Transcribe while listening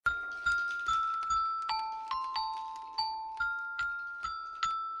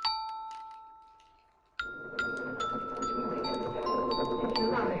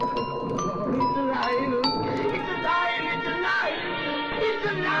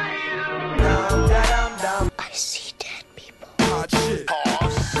I see dead people.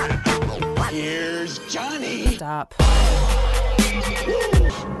 Here's Johnny. Stop.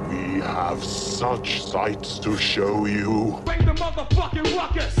 We have such sights to show you. Bring the motherfucking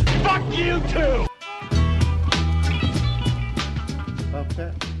ruckus. Fuck you too.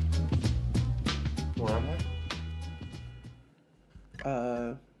 Okay. Where am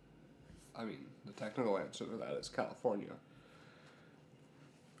Uh, I mean, the technical answer to that is California.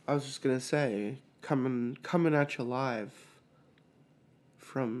 I was just gonna say, coming at you live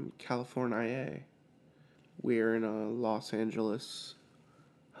from California. We're in a Los Angeles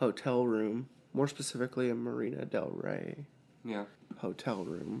hotel room, more specifically a Marina del Rey hotel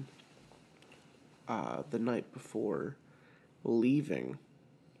room. The night before leaving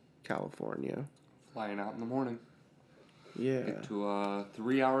California. Flying out in the morning. Yeah. Get to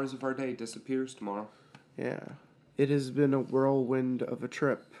 3 hours of our day disappears tomorrow. Yeah. It has been a whirlwind of a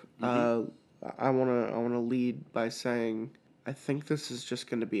trip. I wanna lead by saying I think this is just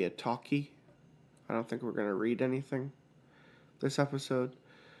gonna be a talkie. I don't think we're gonna read anything this episode.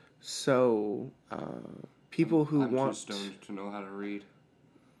 So people who I'm want too stoned to know how to read.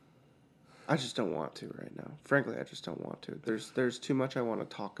 I just don't want to right now. Frankly, I just don't want to. There's too much I want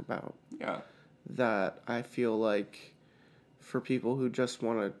to talk about. Yeah. That I feel like for people who just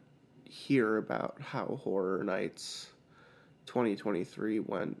want to hear about how Horror Nights 2023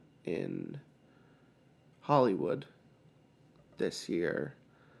 went in Hollywood this year,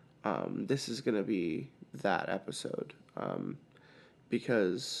 this is going to be that episode.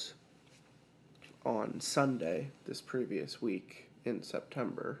 Because on Sunday, this previous week in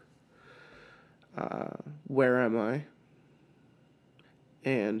September, Where Am I?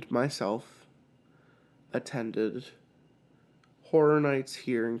 And myself attended Horror Nights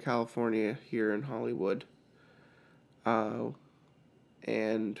here in California, here in Hollywood.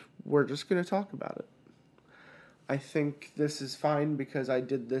 And we're just going to talk about it. I think this is fine because I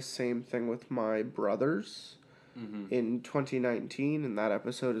did this same thing with my brothers in 2019, and that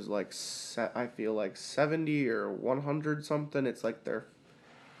episode is like, I feel like 70 or 100 something. It's like their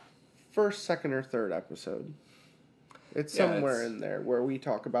first, second, or third episode. It's somewhere in there where we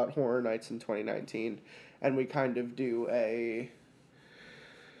talk about Horror Nights in 2019, and we kind of do a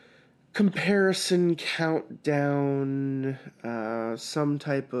comparison countdown, some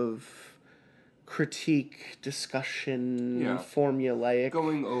type of critique, discussion, formulaic.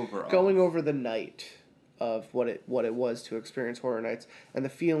 Going over the night of what it was to experience Horror Nights, and the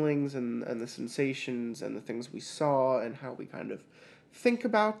feelings and the sensations and the things we saw and how we kind of think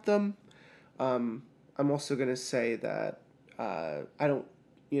about them. I'm also going to say that I don't,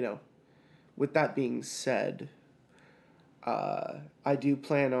 with that being said, I do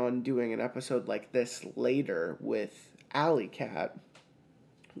plan on doing an episode like this later with Alley Cat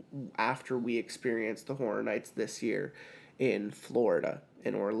after we experience the Horror Nights this year in Florida,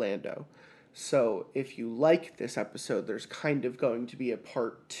 in Orlando. So if you like this episode, there's kind of going to be a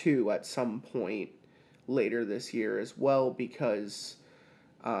part 2 at some point later this year as well, because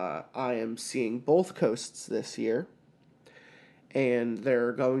I am seeing both coasts this year, and there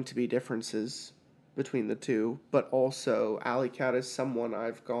are going to be differences between the two, but also Alley Cat is someone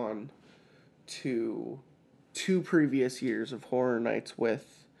I've gone to 2 previous years of Horror Nights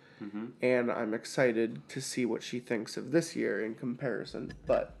with, and I'm excited to see what she thinks of this year in comparison.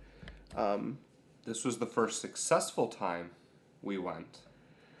 But this was the first successful time we went,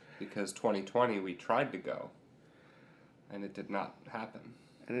 because 2020 we tried to go, and it did not happen.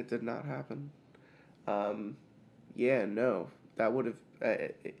 That would have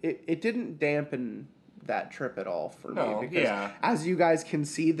it didn't dampen that trip at all for me, because as you guys can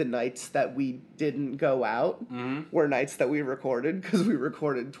see, the nights that we didn't go out were nights that we recorded, because we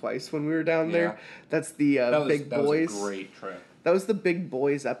recorded twice when we were down there. That's the Big Boys. That was a great trip. That was the Big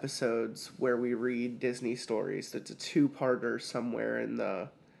Boys episodes where we read Disney stories. It's a 2-parter somewhere in the,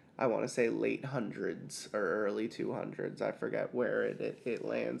 I want to say, late hundreds or early 200s. I forget where it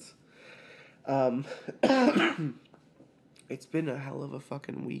lands. It's been a hell of a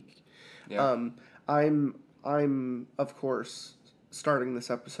fucking week. Yeah. I'm of course starting this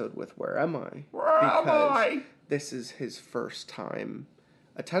episode with Where Am I? Because this is his first time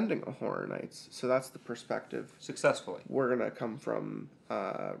attending a Horror Nights, so that's the perspective successfully we're gonna come from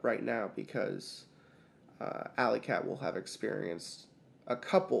right now, because Alley Cat will have experienced a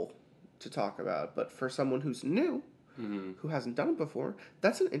couple to talk about, but for someone who's new, who hasn't done it before,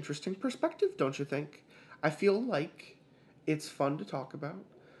 that's an interesting perspective, don't you think? I feel like it's fun to talk about.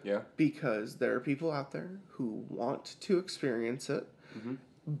 Yeah. Because there are people out there who want to experience it,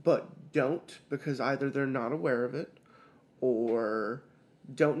 but don't, because either they're not aware of it, or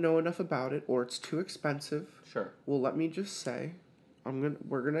don't know enough about it or it's too expensive, Sure. well, let me just say,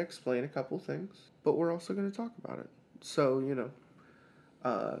 we're gonna explain a couple things, but we're also gonna talk about it. So,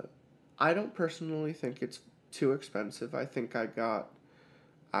 I don't personally think it's too expensive. I think I got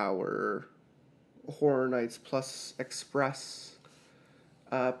our Horror Nights Plus Express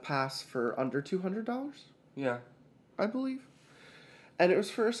pass for under $200. Yeah. I believe. And it was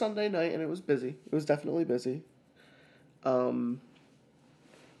for a Sunday night, and it was busy. It was definitely busy.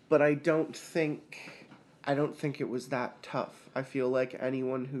 But I don't think it was that tough. I feel like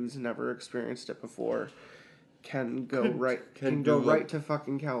anyone who's never experienced it before can go right to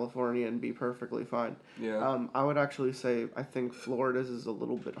fucking California and be perfectly fine. Yeah. I would actually say I think Florida's is a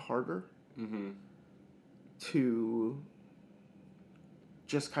little bit harder. Mm-hmm. To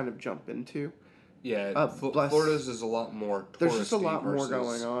just kind of jump into. Yeah, Florida's is a lot more touristy. There's just a lot more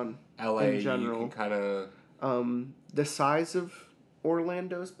going on. LA, in general. you can kind of... The size of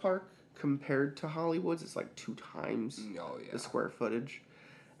Orlando's park compared to Hollywood's is like 2 times the square footage.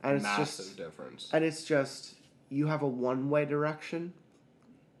 And massive difference. And it's just, you have a one-way direction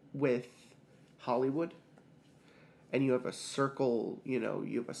with Hollywood, and you have a circle, you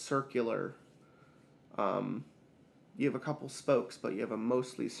have a circular, you have a couple spokes, but you have a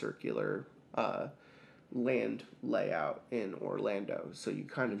mostly circular land layout in Orlando. So you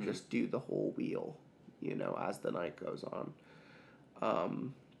kind of just do the whole wheel, as the night goes on.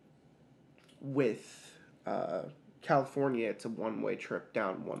 With California, it's a one-way trip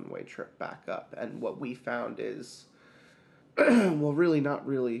down, one-way trip back up. And what we found is, well, really not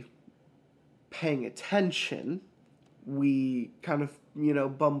really paying attention. We kind of,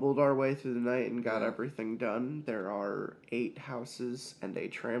 bumbled our way through the night and got everything done. There are 8 houses and a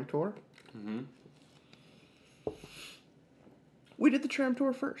tram tour. Mm-hmm. We did the tram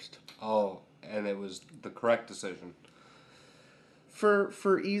tour first. Oh, and it was the correct decision.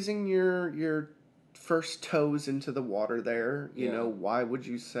 For easing your first toes into the water there, you know, why would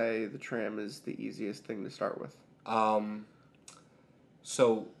you say the tram is the easiest thing to start with?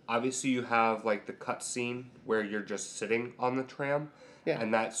 So obviously you have like the cut scene where you're just sitting on the tram,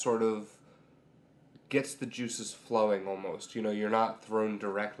 and that sort of gets the juices flowing almost. You're not thrown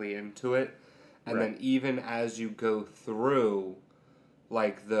directly into it, and then even as you go through,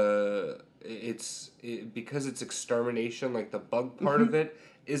 like because it's extermination, like the bug part of it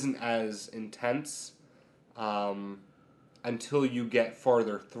isn't as intense until you get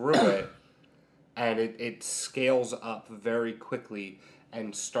farther through it, and it scales up very quickly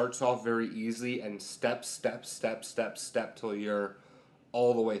and starts off very easily and step till you're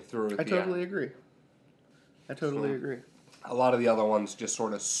all the way through. I totally agree. A lot of the other ones just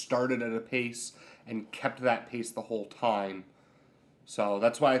sort of started at a pace and kept that pace the whole time. So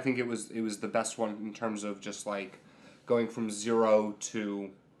that's why I think it was the best one in terms of just like going from 0 to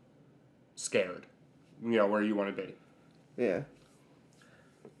scared, where you want to be. Yeah.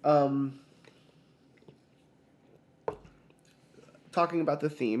 Talking about the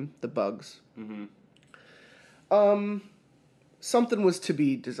theme, the bugs. Mm-hmm. Something was to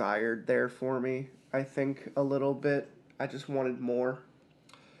be desired there for me. I think a little bit. I just wanted more.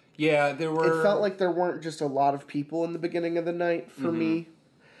 Yeah, there were... It felt like there weren't just a lot of people in the beginning of the night for me.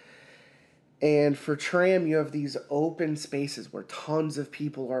 And for tram, you have these open spaces where tons of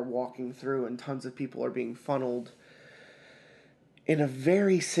people are walking through and tons of people are being funneled in a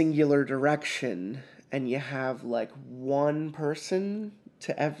very singular direction. And you have like one person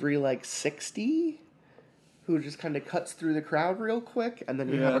to every like 60 who just kind of cuts through the crowd real quick. And then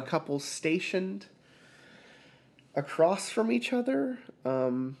you have a couple stationed across from each other.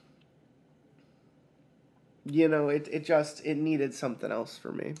 It needed something else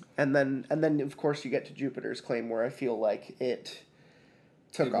for me. And then of course you get to Jupiter's Claim, where I feel like it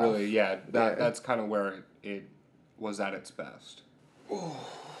took off. Really, that's kind of where it was at its best.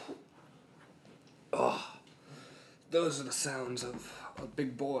 Oh, those are the sounds of a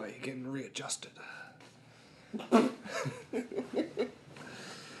big boy getting readjusted.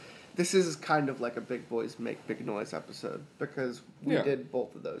 This is kind of like a Big Boys Make Big Noise episode, because we did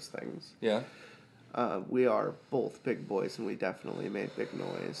both of those things. Yeah. We are both big boys, and we definitely made big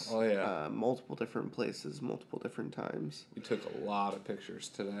noise. Oh, yeah. Multiple different places, multiple different times. We took a lot of pictures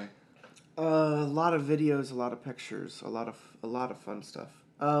today. A lot of videos, a lot of pictures, a lot of fun stuff.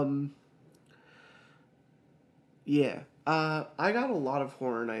 I got a lot of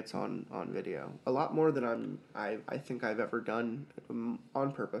Horror Nights on video. A lot more than I think I've ever done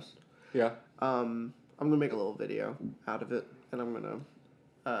on purpose. Yeah. I'm gonna make a little video out of it, and I'm gonna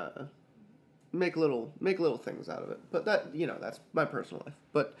make little things out of it. But that, that's my personal life.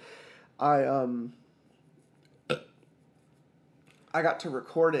 But I I got to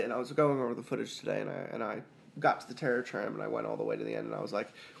record it, and I was going over the footage today, and I got to the Terror Tram, and I went all the way to the end, and I was like,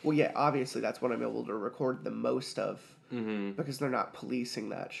 well, yeah, obviously that's what I'm able to record the most of, because they're not policing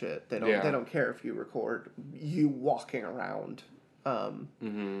that shit. They don't care if you record you walking around.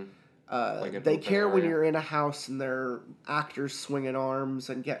 They care when you're in a house and they're actors swinging arms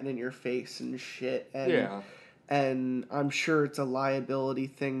and getting in your face and shit. And, and I'm sure it's a liability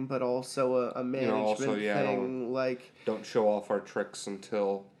thing, but also a management thing. Like, don't show off our tricks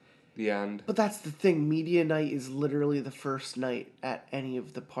until the end. But that's the thing. Media night is literally the first night at any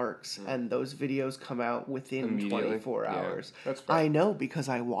of the parks, and those videos come out within 24 hours. That's fair. I know because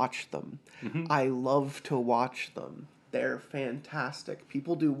I watch them. I love to watch them. They're fantastic.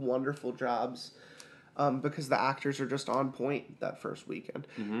 People do wonderful jobs because the actors are just on point that first weekend.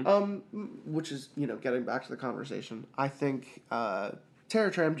 Which is, getting back to the conversation. I think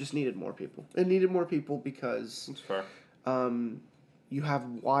Terror Tram just needed more people. It needed more people because... That's fair. You have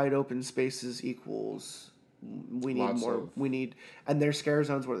wide open spaces equals... We need more... We need... And their scare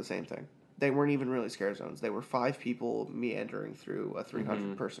zones were the same thing. They weren't even really scare zones. They were 5 people meandering through a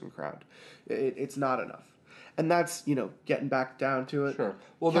 300-person crowd. It's not enough. And that's, getting back down to it. Sure.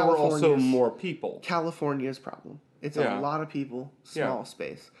 Well, there were also more people. California's problem. It's a lot of people, small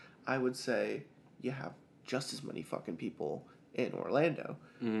space. I would say you have just as many fucking people in Orlando.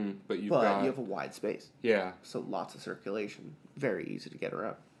 But you have a wide space. Yeah. So lots of circulation. Very easy to get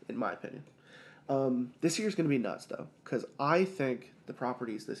around, in my opinion. This year's going to be nuts, though. Because I think the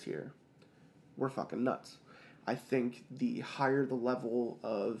properties this year were fucking nuts. I think the higher the level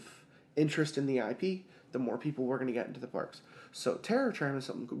of interest in the IP... the more people we're going to get into the parks. So Terror Tram is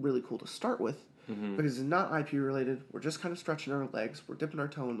something really cool to start with because it's not IP related. We're just kind of stretching our legs. We're dipping our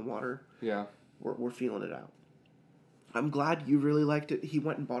toe in the water. Yeah. We're feeling it out. I'm glad you really liked it. He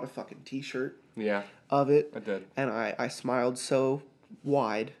went and bought a fucking t-shirt of it. I did. And I smiled so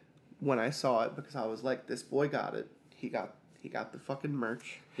wide when I saw it because I was like, this boy got it. He got the fucking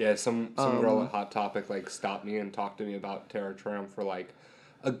merch. Yeah, some girl at Hot Topic stopped me and talked to me about Terror Tram for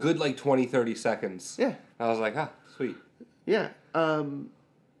a good 20, 30 seconds. Yeah. I was like, sweet. Yeah.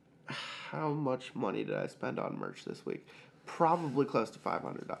 How much money did I spend on merch this week? Probably close to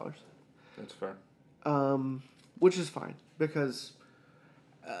 $500. That's fair. Which is fine because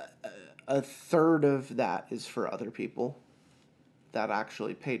a third of that is for other people that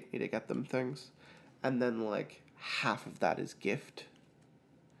actually paid me to get them things. And then half of that is gift.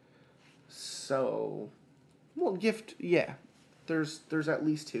 So, gift, yeah. There's at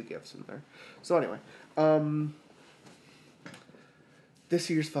least 2 gifts in there. So anyway, this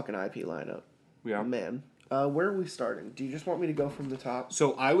year's fucking IP lineup. Yeah. Man. Where are we starting? Do you just want me to go from the top?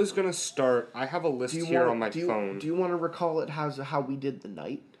 So I was going to start... I have a list here on my phone. Do you want to recall it how we did the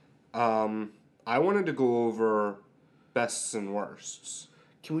night? I wanted to go over bests and worsts.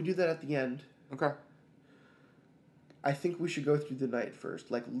 Can we do that at the end? Okay. I think we should go through the night first.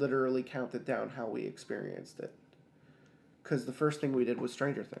 Literally count it down how we experienced it. Because the first thing we did was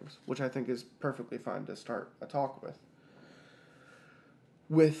Stranger Things, which I think is perfectly fine to start a talk with.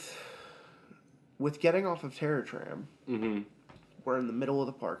 With getting off of Terror Tram, we're in the middle of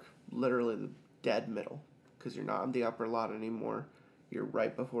the park, literally the dead middle, because you're not in the upper lot anymore. You're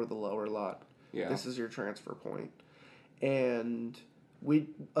right before the lower lot. Yeah. This is your transfer point. And we,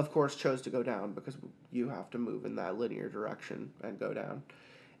 of course, chose to go down because you have to move in that linear direction and go down.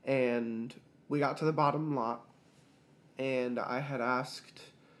 And we got to the bottom lot. And I had asked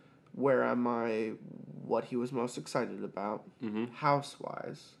what he was most excited about,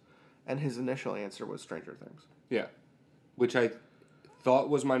 house-wise. And his initial answer was Stranger Things. Yeah. Which I thought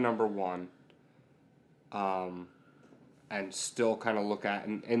was my number one. And still kind of look at.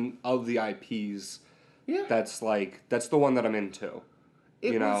 And of the IPs, that's the one that I'm into.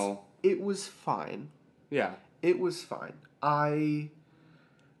 It was fine. Yeah. It was fine. I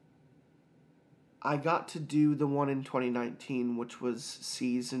got to do the one in 2019, which was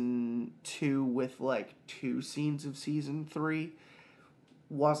season 2 with 2 scenes of season 3.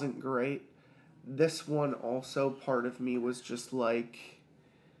 Wasn't great. This one also, part of me was just why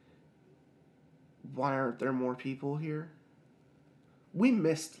aren't there more people here? We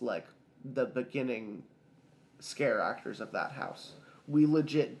missed the beginning scare actors of that house. We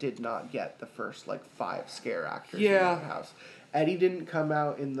legit did not get the first 5 scare actors in that house. Eddie didn't come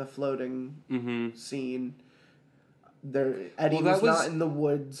out in the floating scene. Eddie was not in the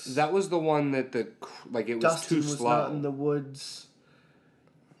woods. That was the one that it was Dustin too slow. Dustin was not in the woods.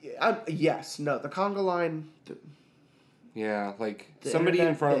 Yes, no, the conga line. Somebody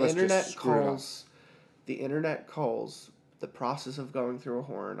in front of us just screwed up. The internet calls the process of going through a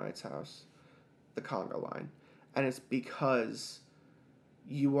Horror Nights house the conga line, and it's because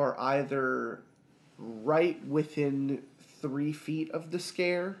you are either right within 3 feet of the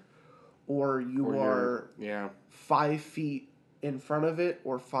scare, or you are 5 feet in front of it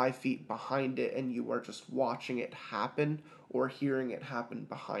or 5 feet behind it, and you are just watching it happen or hearing it happen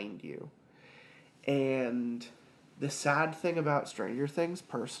behind you. And the sad thing about Stranger Things,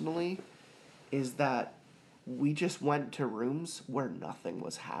 personally, is that we just went to rooms where nothing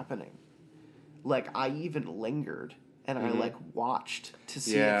was happening. Like, I even lingered, and I, like, watched to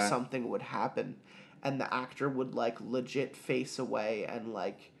see if something would happen. And the actor would, like, legit face away and,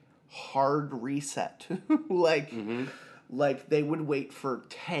 like, hard reset. Like, like, they would wait for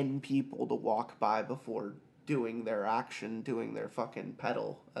 10 people to walk by before doing their action, doing their fucking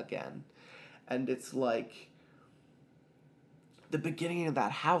pedal again. And it's like, the beginning of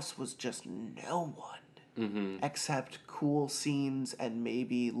that house was just no one. Except cool scenes and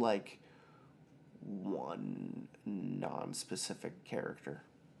maybe, like, one non-specific character.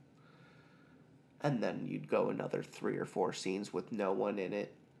 And then you'd go another 3 or 4 scenes with no one in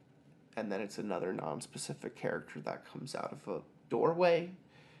it. And then it's another non-specific character that comes out of a doorway.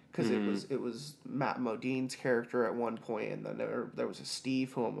 Because it was Matt Modine's character at one point, and then there was a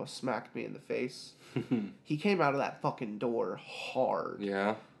Steve who almost smacked me in the face. He came out of that fucking door hard.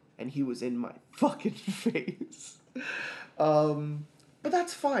 Yeah. And he was in my fucking face. But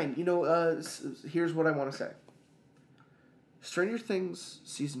that's fine. You know, here's what I want to say. Stranger Things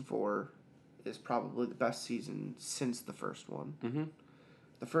Season 4 is probably the best season since the first one.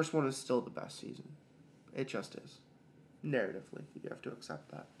 The first one is still the best season. It just is. Narratively, you have to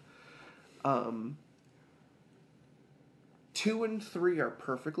accept that. 2 and 3 are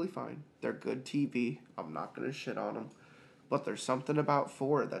perfectly fine. They're good TV. I'm not going to shit on them. But there's something about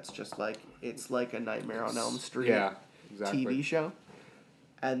 4 that's just like, it's like a Nightmare on Elm Street TV show.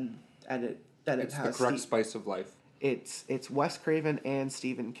 And it has the correct spice of life. It's Wes Craven and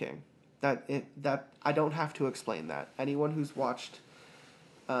Stephen King. That I don't have to explain that. Anyone who's watched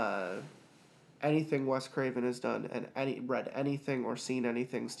anything Wes Craven has done and read anything or seen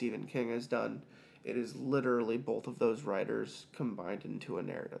anything Stephen King has done, it is literally both of those writers combined into a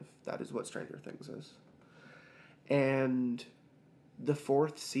narrative. That is what Stranger Things is. And the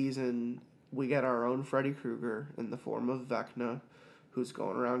 4th season, we get our own Freddy Krueger in the form of Vecna, who's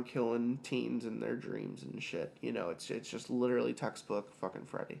going around killing teens in their dreams and shit. You know, it's just literally textbook fucking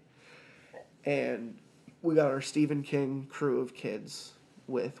Freddy. And we got our Stephen King crew of kids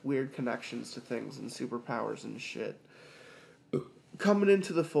with weird connections to things and superpowers and shit coming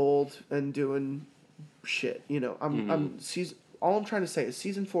into the fold and doing shit. You know, all I'm trying to say is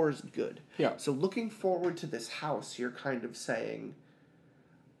season 4 is good. Yeah. So looking forward to this house, you're kind of saying,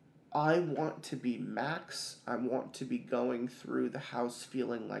 I want to be Max. I want to be going through the house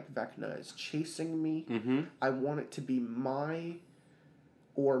feeling like Vecna is chasing me. I want it to be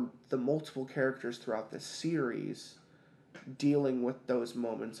or the multiple characters throughout this series dealing with those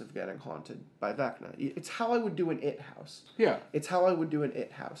moments of getting haunted by Vecna. It's how I would do an It house. Yeah. It's how I would do an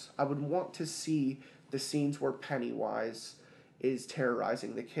It house. I would want to see the scenes where Pennywise is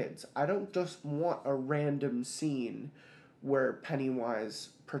terrorizing the kids. I don't just want a random scene where Pennywise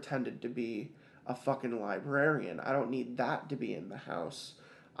pretended to be a fucking librarian. I don't need that to be in the house.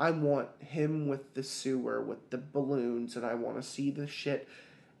 I want him with the sewer, with the balloons, and I want to see the shit.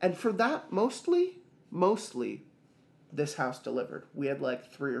 And for that, mostly, this house delivered. We had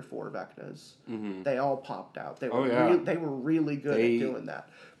like 3 or 4 Vecnas. They all popped out. They were they were really good at doing that.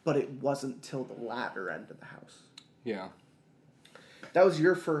 But it wasn't till the latter end of the house. Yeah. That was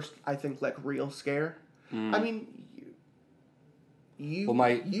your first, I think, like, real scare. I mean,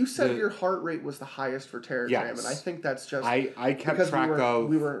 you said your heart rate was the highest for CryoChamber, and I think that's just I kept track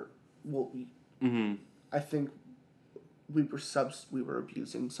of. I think we were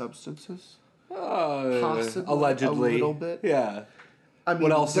abusing substances. Possibly, allegedly, a little bit. Yeah. I mean,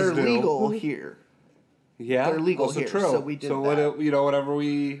 what else they're legal here. Yeah, they're legal also here. True. So we did that.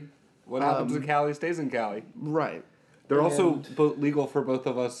 What happens in Cali stays in Cali. Right. They're also legal for both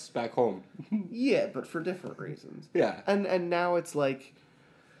of us back home. Yeah, but for different reasons. Yeah. And now it's like,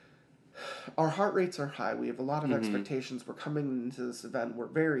 our heart rates are high. We have a lot of expectations. We're coming into this event. We're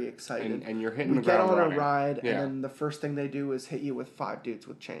very excited. And you're hitting the ground running. We get on a ride, and then the first thing they do is hit you with 5 dudes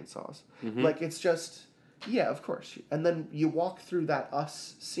with chainsaws. Like, it's just, yeah, of course. And then you walk through that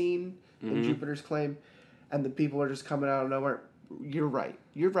Us scene in Jupiter's Claim, and the people are just coming out of nowhere. You're right.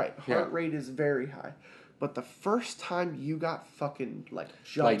 Heart rate is very high. But the first time you got fucking, like,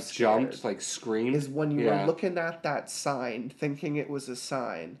 jumped, screamed, is when you were looking at that sign, thinking it was a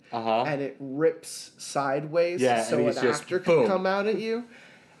sign, and it rips sideways so an actor can come out at you.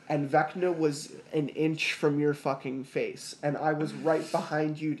 and Vecna was an inch from your fucking face, and I was right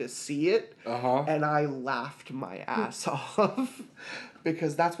behind you to see it, and I laughed my ass off.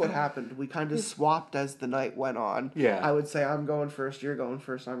 Because that's what happened. We kind of swapped as the night went on. Yeah. I would say, I'm going first, you're going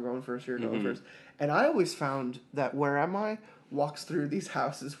first, I'm going first, you're going first. And I always found that Where Am I walks through these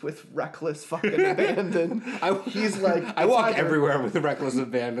houses with reckless fucking abandon. He's like... I walk everywhere with reckless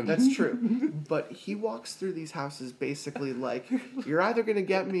abandon. That's true. But he walks through these houses basically like, you're either going to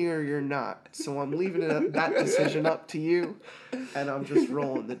get me or you're not. So I'm leaving that decision up to you, and I'm just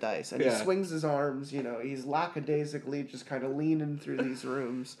rolling the dice. And he swings his arms, you know, he's lackadaisically just kind of leaning through these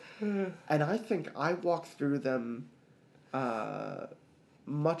rooms. And I think I walk through them...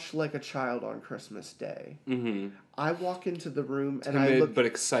 much like a child on Christmas Day. I walk into the room and timid, I look, but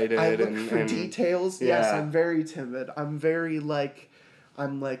excited. I look for details. Yeah. Yes, I'm very timid. I'm very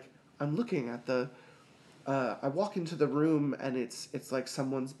I'm looking at the. I walk into the room and it's like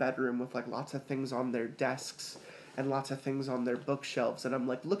someone's bedroom with like lots of things on their desks and lots of things on their bookshelves, and I'm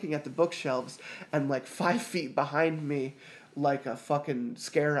like looking at the bookshelves, and like 5 feet behind me, like a fucking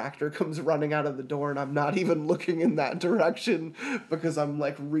scare actor comes running out of the door, and I'm not even looking in that direction because I'm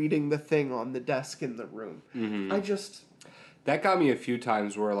like reading the thing on the desk in the room. That got me a few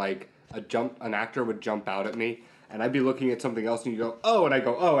times where like an actor would jump out at me and I'd be looking at something else and you go, oh, and I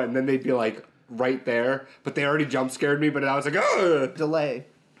go, oh, and then they'd be like right there, but they already jump scared me, but I was like, oh! Delay.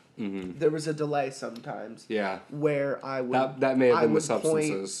 There was a delay sometimes. Yeah. Where I would... That may have been the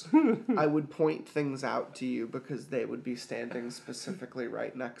substances. I would point things out to you because they would be standing specifically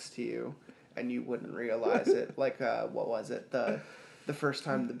right next to you, and you wouldn't realize it. Like, what was it? The first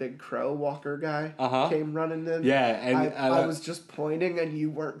time the big crow walker guy came running in. Yeah, and... I was just pointing, and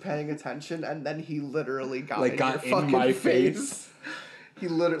you weren't paying attention, and then he literally got in your in fucking my face. He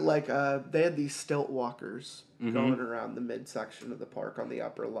literally, they had these stilt walkers going around the midsection of the park on the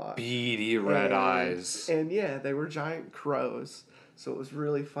upper lot. Beady red eyes. And yeah, they were giant crows. So it was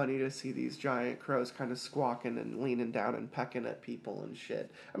really funny to see these giant crows kind of squawking and leaning down and pecking at people and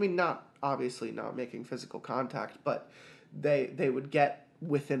shit. I mean, obviously not making physical contact, but they would get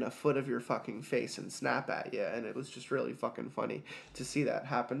within a foot of your fucking face and snap at you, and it was just really fucking funny to see that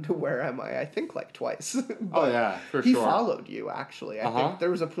happen to Where Am I think like twice. Oh yeah, for he sure. He followed you, actually. I think there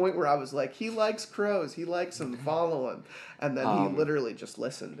was a point where I was like, he likes crows, he likes them, follow him. And then he literally just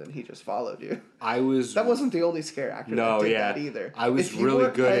listened and he just followed you. That wasn't the only scare actor that did that either. I was really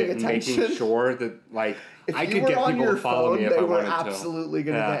good at making sure that like I could get people to follow me if I wanted to. They were absolutely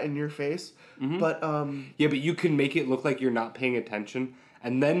going to get in your face. But yeah, but you can make it look like you're not paying attention,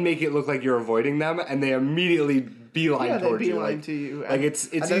 and then make it look like you're avoiding them, and they immediately beeline towards you. Beeline to you. Like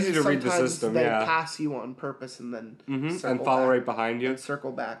it's easy to read the system. They pass you on purpose and then and follow right behind you and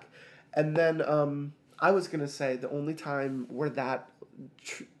circle back. And then I was gonna say the only time where that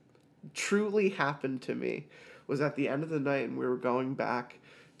truly happened to me was at the end of the night, and we were going back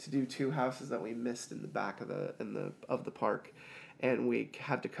to do 2 houses that we missed in the back of the park, and we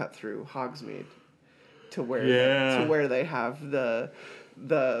had to cut through Hogsmeade to where they have the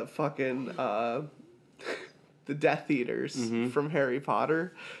fucking the Death Eaters from Harry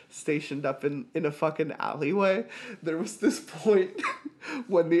Potter stationed up in a fucking alleyway. There was this point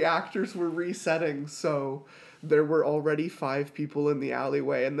when the actors were resetting, so there were already 5 people in the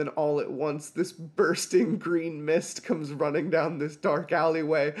alleyway, and then all at once this bursting green mist comes running down this dark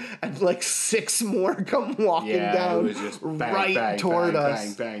alleyway, and like 6 more come walking down, it was just bang, toward bang,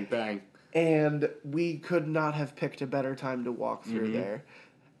 us. Bang, bang, bang. And we could not have picked a better time to walk through there.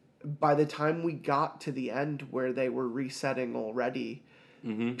 By the time we got to the end where they were resetting already,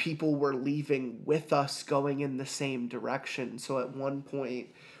 people were leaving with us going in the same direction. So at one point,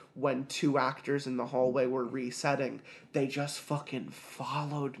 when 2 actors in the hallway were resetting, they just fucking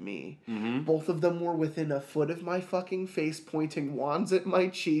followed me. Both of them were within a foot of my fucking face, pointing wands at my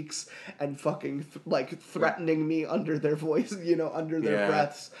cheeks and fucking threatening me under their voice, under their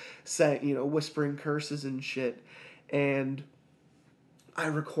breaths, saying, whispering curses and shit. And I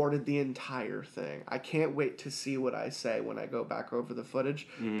recorded the entire thing. I can't wait to see what I say when I go back over the footage,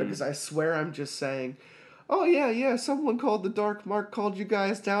 because I swear I'm just saying, oh, yeah, someone called the Dark Mark, called you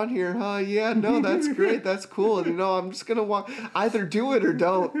guys down here, huh? Yeah, no, that's great, that's cool. And, I'm just going to walk. Either do it or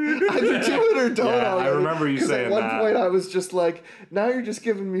don't. Yeah, I remember you saying that. At one point, I was just like, now you're just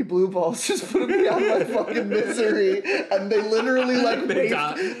giving me blue balls, just putting me out of my fucking misery. And they literally,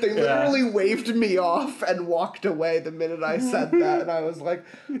 waved me off and walked away the minute I said that. And I was like,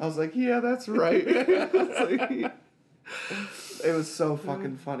 yeah, that's right. It was so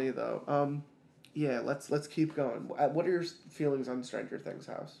fucking funny, though. Yeah, let's keep going. What are your feelings on Stranger Things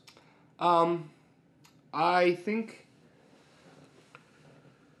house? I think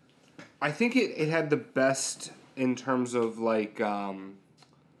I think it had the best in terms of like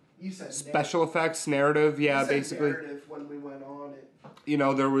You said special effects, narrative. Yeah, basically. Narrative when we went on it. You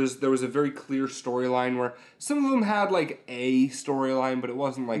know, there was a very clear storyline where some of them had like a storyline, but it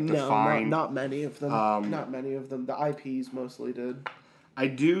wasn't like defined. Not many of them. Not many of them. The IPs mostly did. I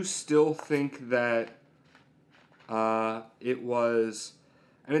do still think that it was,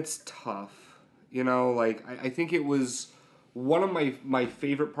 and it's tough. You know, like I think it was one of my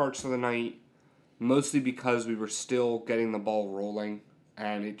favorite parts of the night, mostly because we were still getting the ball rolling,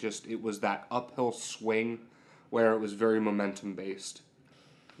 and it was that uphill swing where it was very momentum based.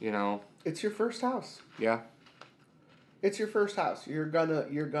 You know, it's your first house. Yeah, it's your first house. You're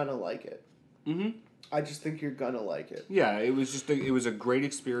gonna like it. Mm-hmm. I just think you're gonna like it. Yeah, it was it was a great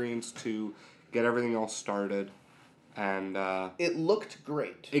experience to get everything all started, and it looked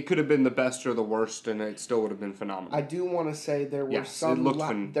great. It could have been the best or the worst, and it still would have been phenomenal. I do want to say there were some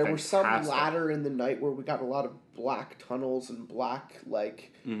latter in the night where we got a lot of black tunnels and black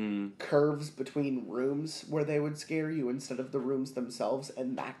curves between rooms where they would scare you instead of the rooms themselves,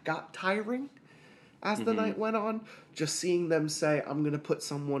 and that got tiring as the night went on. Just seeing them say, "I'm gonna put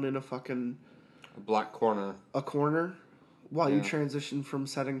someone in a black corner," while you transition from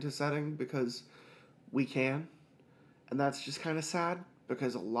setting to setting because we can, and that's just kind of sad.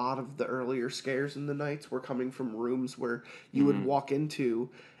 Because a lot of the earlier scares in the nights were coming from rooms where you would walk into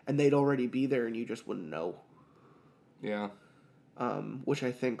and they'd already be there and you just wouldn't know. Yeah. Which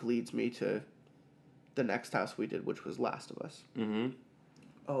I think leads me to the next house we did, which was Last of Us. Mm-hmm.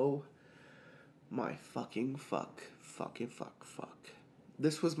 Oh my fucking fuck.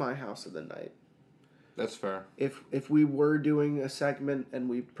 This was my house of the night. That's fair. If we were doing a segment, and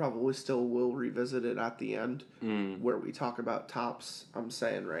we probably still will revisit it at the end, where we talk about tops, I'm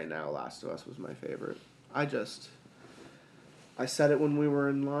saying right now Last of Us was my favorite. I said it when we were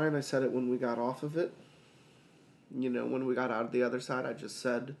in line, I said it when we got off of it. You know, when we got out of the other side, I just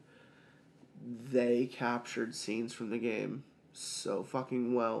said they captured scenes from the game so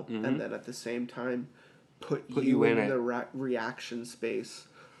fucking well, and then at the same time put you in the reaction space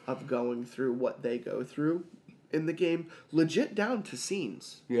of going through what they go through in the game, legit down to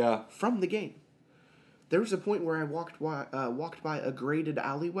scenes from the game. There was a point where I walked by a graded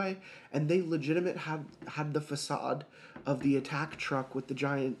alleyway, and they legitimate had the facade of the attack truck with the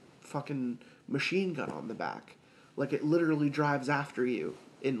giant fucking machine gun on the back. Like, it literally drives after you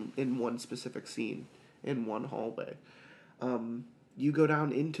in one specific scene, in one hallway. You go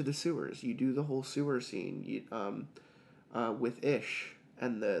down into the sewers. You do the whole sewer scene with Ish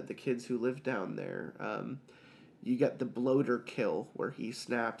and the kids who live down there. You get the bloater kill where he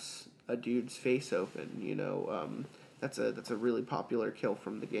snaps a dude's face open. You know, that's a really popular kill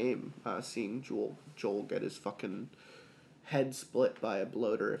from the game. Seeing Joel get his fucking head split by a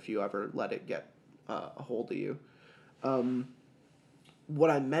bloater if you ever let it get a hold of you. What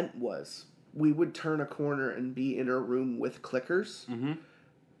I meant was we would turn a corner and be in a room with clickers. Mm-hmm.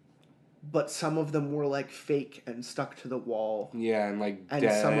 But some of them were like fake and stuck to the wall. Yeah, and like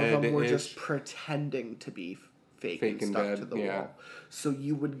and some of them were just pretending to be fake and stuck dead to the wall. So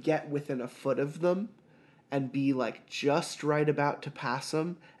you would get within a foot of them and be like just right about to pass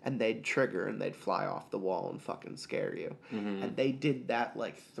them, and they'd trigger and they'd fly off the wall and fucking scare you. Mm-hmm. And they did that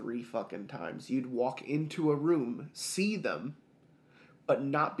like 3 fucking times. You'd walk into a room, see them, but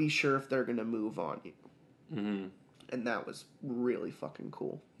not be sure if they're gonna move on you. Mm-hmm. And that was really fucking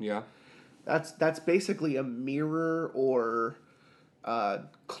cool. Yeah. That's basically a mirror or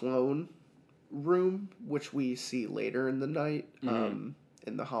clone room, which we see later in the night. Mm-hmm.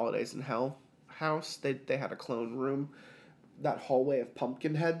 In the Holidays in Hell house, they had a clone room. That hallway of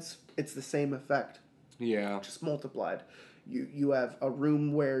pumpkin heads, it's the same effect. Yeah. Just multiplied. You have a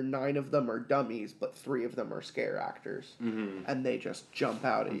room where 9 of them are dummies, but 3 of them are scare actors. Mm-hmm. And they just jump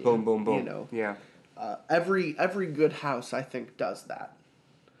out at you. Boom, boom, boom. You know? Yeah. Every good house, I think, does that.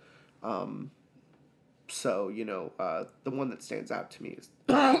 So, you know, the one that stands out to me is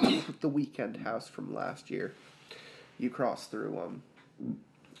the Weekend house from last year. You cross through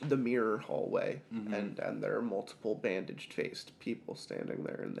the mirror hallway, mm-hmm. and there are multiple bandaged-faced people standing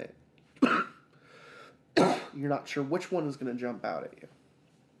there, and you're not sure which one is going to jump out at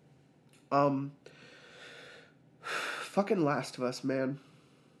you. Fucking Last of Us, man.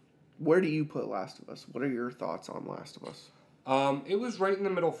 Where do you put Last of Us? What are your thoughts on Last of Us? It was right in the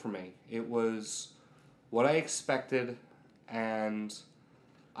middle for me. It was what I expected, and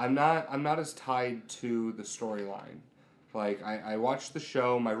I'm not as tied to the storyline. Like, I watched the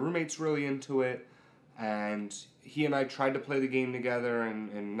show, my roommate's really into it, and he and I tried to play the game together,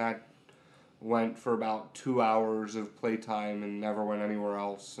 and that went for about 2 hours of playtime and never went anywhere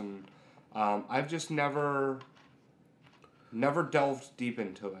else, and I've just never delved deep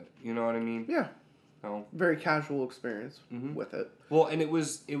into it. You know what I mean? Yeah. No. Very casual experience with it. Well, and it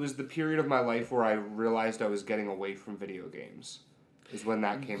was the period of my life where I realized I was getting away from video games. Is when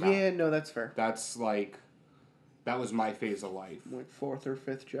that came out. Yeah, no, that's fair. That's like, that was my phase of life. Like 4th or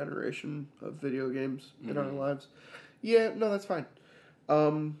 5th generation of video games in our lives. Yeah, no, that's fine.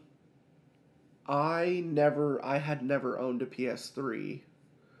 I had never owned a PS3.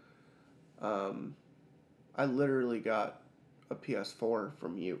 I literally got a PS4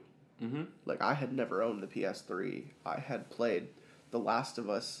 from you. Mm-hmm. Like, I had never owned the PS3. I had played The Last of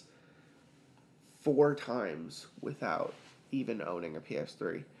Us 4 times without even owning a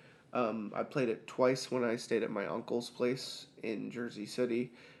PS3. I played it twice when I stayed at my uncle's place in Jersey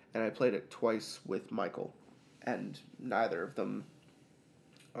City, and I played it twice with Michael, and neither of them,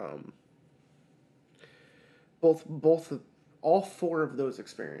 all 4 of those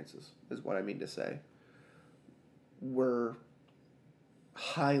experiences, is what I mean to say, were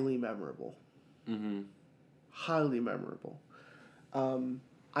highly memorable. Mm-hmm. Highly memorable.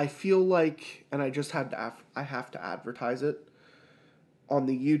 I feel like, and I just I have to advertise it on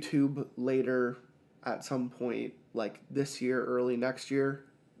the YouTube later at some point, like this year, early next year.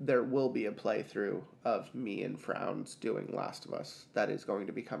 There will be a playthrough of me and Frowns doing Last of Us that is going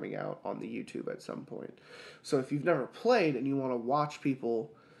to be coming out on the YouTube at some point. So if you've never played and you want to watch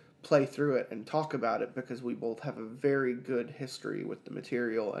people play through it and talk about it, because we both have a very good history with the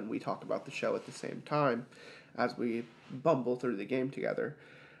material and we talk about the show at the same time as we bumble through the game together.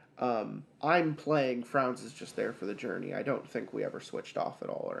 I'm playing, Frowns is just there for the journey. I don't think we ever switched off at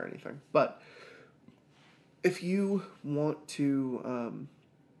all or anything. But if you want to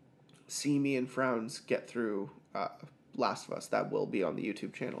see me and Frowns get through Last of Us, that will be on the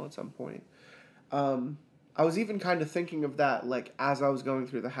YouTube channel at some point. I was even kind of thinking of that, like, as I was going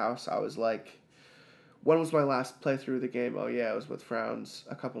through the house, I was like, when was my last playthrough of the game? Oh, yeah, it was with Frowns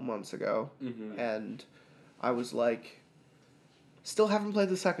a couple months ago. Mm-hmm. And I was like, still haven't played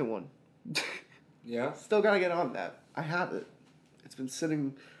the second one. Yeah? Still gotta get on that. I have it. It's been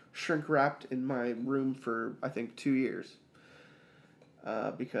sitting shrink-wrapped in my room for, I think, 2 years.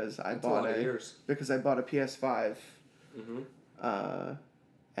 Because I bought a PS5. Mm-hmm.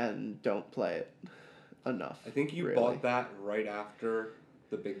 And don't play it enough. I think you bought that right after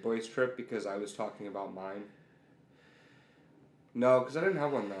the Big Boys trip because I was talking about mine. No, because I didn't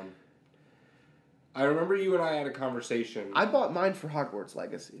have one then. I remember you and I had a conversation. I bought mine for Hogwarts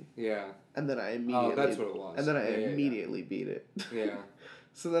Legacy. Yeah. And then I immediately... Oh, that's what it was. And then I immediately beat it. Yeah.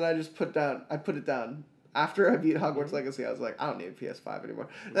 So then I just put it down. After I beat Hogwarts Legacy, I was like, I don't need a PS5 anymore.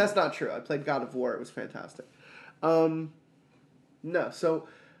 Mm-hmm. That's not true. I played God of War. It was fantastic. No, so...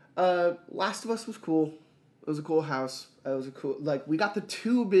 Last of Us was cool. It was a cool house. It was a cool... Like, we got the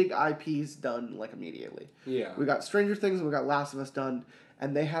 2 big IPs done, like, immediately. Yeah. We got Stranger Things and we got Last of Us done.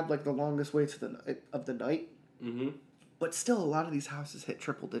 And they had, like, the longest wait of the night. Mm-hmm. But still, a lot of these houses hit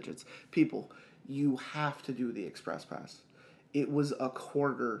triple digits. People, you have to do the Express Pass. It was a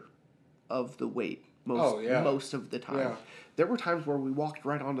quarter of the wait most of the time. Yeah. There were times where we walked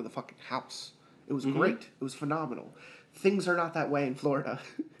right onto the fucking house. It was great. It was phenomenal. Things are not that way in Florida.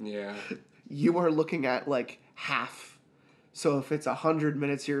 Yeah. You are looking at, like, half. So if it's 100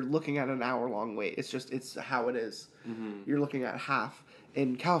 minutes, you're looking at an hour-long wait. It's how it is. Mm-hmm. You're looking at half.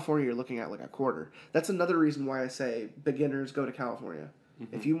 In California, you're looking at, like, a quarter. That's another reason why I say beginners go to California.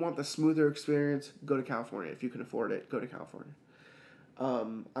 Mm-hmm. If you want the smoother experience, go to California. If you can afford it, go to California.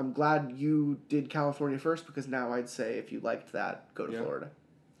 I'm glad you did California first, because now I'd say if you liked that, go to Florida.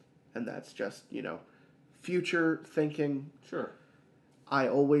 And that's just, future thinking. Sure. I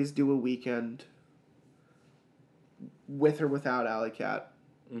always do a weekend with or without Alley Cat.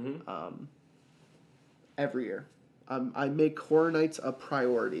 Mm-hmm. Every year. I make Horror Nights a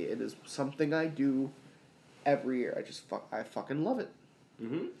priority. It is something I do every year. I fucking love it.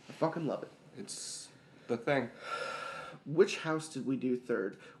 Mm-hmm. I fucking love it. It's the thing. Which house did we do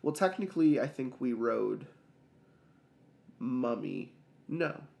third? Well, technically, I think we rode Mummy.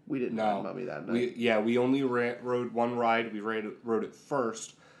 No, we didn't ride Mummy that night. We only rode one ride. We rode it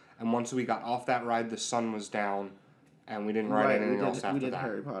first, and once we got off that ride, the sun was down, and we didn't ride anything else after that. We did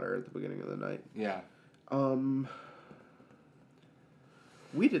Harry Potter at the beginning of the night. Yeah.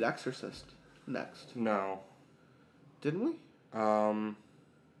 We did Exorcist next. No. Didn't we?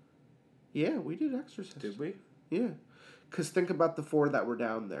 Yeah, we did Exorcist. Did we? Yeah. Because think about the 4 that were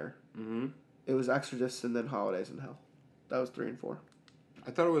down there. Mm-hmm. It was Exorcist and then Holidays in Hell. That was 3 and 4.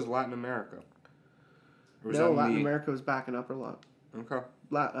 I thought it was Latin America. No, Latin America was backing up a lot. Okay.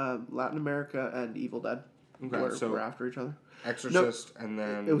 Latin America and Evil Dead. Okay, so we're after each other. Exorcist and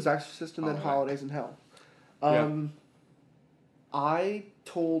then... It was Exorcist and then Holidays in Hell. I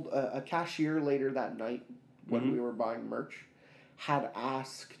told a cashier later that night when we were buying merch, had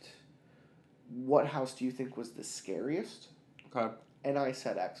asked, what house do you think was the scariest? Okay. And I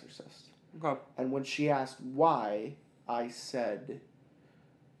said Exorcist. Okay. And when she asked why, I said,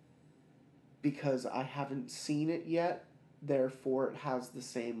 because I haven't seen it yet, therefore it has the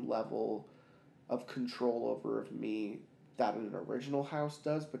same level of control over me that an original house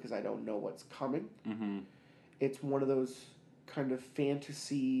does, because I don't know what's coming. Mm-hmm. It's one of those kind of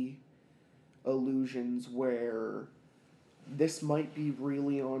fantasy illusions where this might be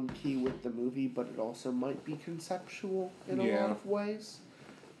really on key with the movie, but it also might be conceptual in a lot of ways.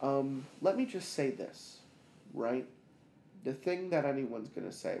 Let me just say this, right? The thing that anyone's going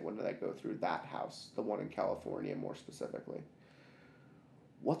to say when they go through that house, the one in California more specifically,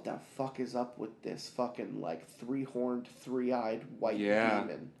 what the fuck is up with this fucking, like, three-horned, three-eyed white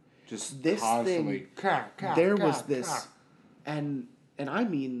demon? Just this constantly... Thing, was this... And I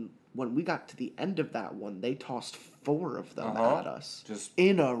mean, when we got to the end of that one, they tossed 4 of them at us. Just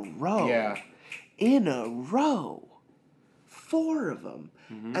in a row. Yeah. In a row. 4 of them.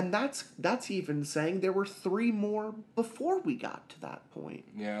 Mm-hmm. And that's even saying there were 3 more before we got to that point.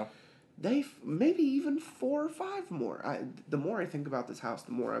 Yeah. Maybe even 4 or 5 more. The more I think about this house,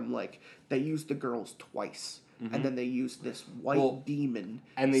 the more I'm like, they used the girls twice. Mm-hmm. And then they used this white demon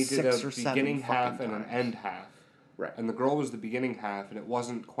and they did a or beginning half and an end half. Right. And the girl was the beginning half, and it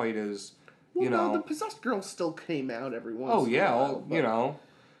wasn't quite as, the possessed girl still came out every once in a while.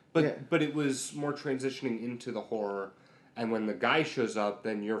 But it was more transitioning into the horror, and when the guy shows up,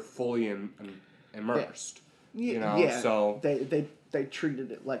 then you're fully immersed. So... They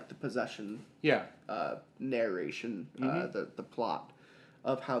treated it like the possession narration, the plot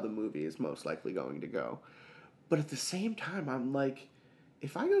of how the movie is most likely going to go. But at the same time, I'm like,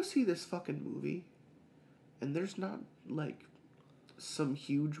 if I go see this fucking movie, and there's not, like, some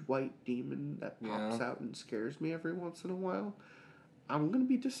huge white demon that pops out and scares me every once in a while, I'm going to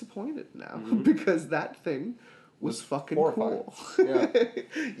be disappointed now. Because that thing was fucking horrifying. Cool. Yeah.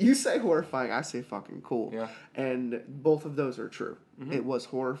 You say horrifying, I say fucking cool. Yeah. And both of those are true. Mm-hmm. It was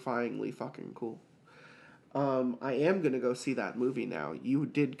horrifyingly fucking cool. I am going to go see that movie now. You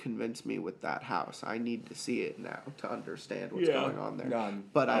did convince me with that house. I need to see it now to understand what's going on there.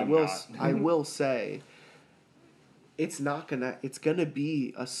 But I will say, it's gonna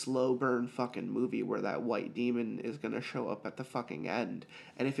be a slow burn fucking movie where that white demon is gonna show up at the fucking end.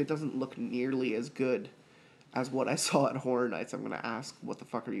 And if it doesn't look nearly as good as what I saw at Horror Nights, I'm gonna ask, what the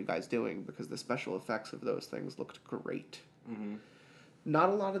fuck are you guys doing? Because the special effects of those things looked great. Mm-hmm. Not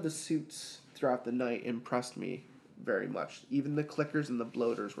a lot of the suits throughout the night impressed me very much. Even the clickers and the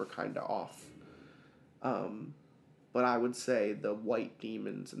bloaters were kind of off. But I would say the white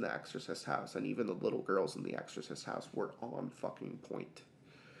demons in the Exorcist house and even the little girls in the Exorcist house were on fucking point.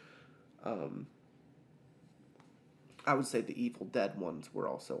 I would say the Evil Dead ones were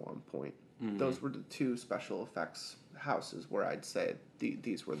also on point. Mm-hmm. Those were the 2 special effects houses where I'd say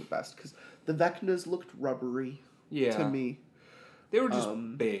these were the best. Because the Vecnas looked rubbery to me. They were just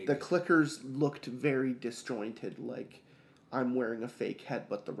big. The clickers looked very disjointed, like I'm wearing a fake head,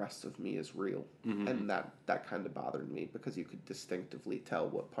 but the rest of me is real. Mm-hmm. And that kind of bothered me because you could distinctively tell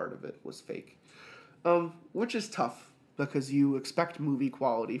what part of it was fake. Which is tough because you expect movie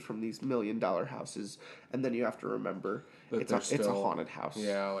quality from these $1 million houses, and then you have to remember it's a haunted house.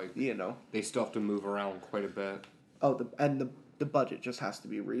 Yeah, like they still have to move around quite a bit. Oh, the budget just has to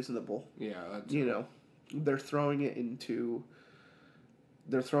be reasonable. Yeah, that's they're throwing it into.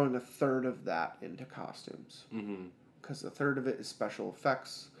 They're throwing a third of that into costumes. Mm-hmm. Because a third of it is special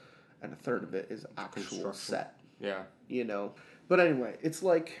effects, and a third of it is actual set. Yeah. But anyway, it's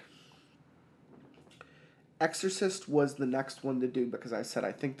like... Exorcist was the next one to do because I said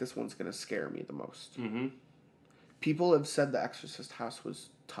I think this one's going to scare me the most. Mm-hmm. People have said the Exorcist house was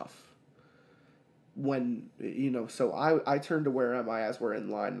tough. When, so I turned to Where Am I as we're in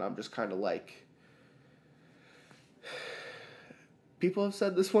line, and I'm just kind of like... People have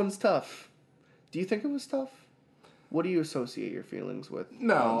said this one's tough. Do you think it was tough? What do you associate your feelings with?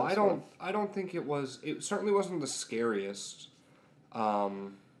 No, I don't. One? I don't think it was. It certainly wasn't the scariest.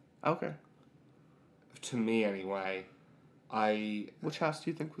 Okay. To me, anyway. Which house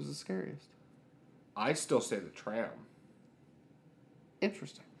do you think was the scariest? I still say the tram.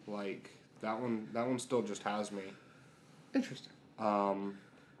 Interesting. Like that one. That one still just has me. Interesting.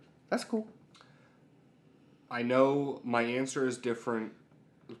 That's cool. I know my answer is different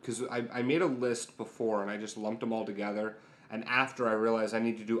because I made a list before and I just lumped them all together And after I realized I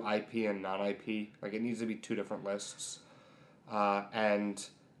need to do IP and non-IP, like it needs to be 2 different lists. And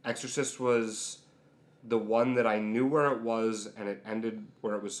Exorcist was the one that I knew where it was, and it ended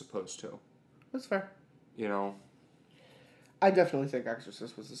where it was supposed to. That's fair. You know? I definitely think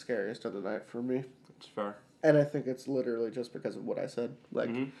Exorcist was the scariest of the night for me. That's fair. And I think it's literally just because of what I said.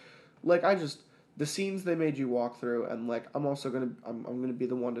 Like I just, the scenes they made you walk through, and like, I'm also I'm gonna be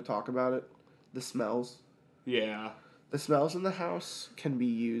the one to talk about it. The smells. Yeah. The smells in the house can be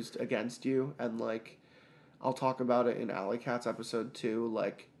used against you, and like, I'll talk about it in Alley Cats episode 2.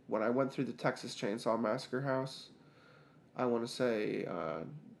 Like, when I went through the Texas Chainsaw Massacre house, I want to say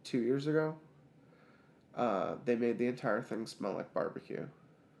 2 years ago, they made the entire thing smell like barbecue.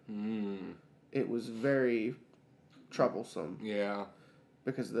 It was very troublesome. Yeah.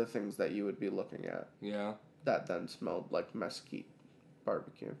 Because of the things that you would be looking at. Yeah. That then smelled like mesquite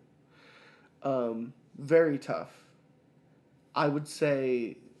barbecue. Very tough. I would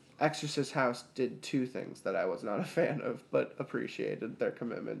say Exorcist House did 2 things that I was not a fan of, but appreciated their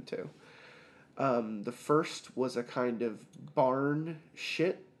commitment to. The first was a kind of barn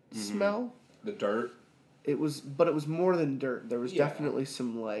shit smell. The dirt. It was more than dirt. There was definitely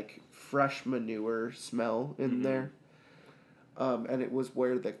some like fresh manure smell in there. And it was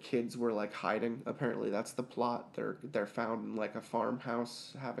where the kids were like hiding. Apparently that's the plot. They're found in like a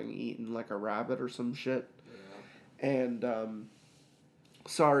farmhouse having eaten like a rabbit or some shit. Yeah. And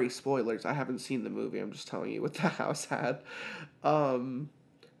sorry, spoilers. I haven't seen the movie. I'm just telling you what the house had.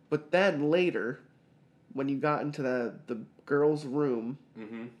 But then later, when you got into the girls' room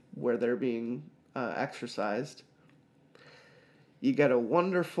where they're being exorcised, you get a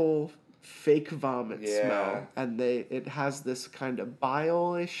wonderful fake vomit smell, and it has this kind of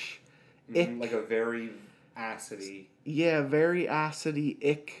bile-ish ick. Like a very acidy. Yeah, very acidy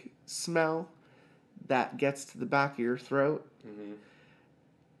ick smell that gets to the back of your throat.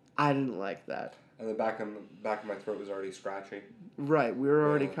 I didn't like that. And the back of my throat was already scratchy. Right, we were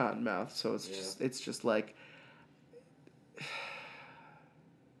already cotton mouthed, so it's just like,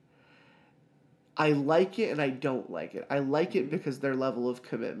 I like it and I don't like it. I like it because their level of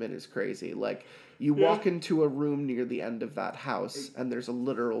commitment is crazy. Like, you walk into a room near the end of that house, and there's a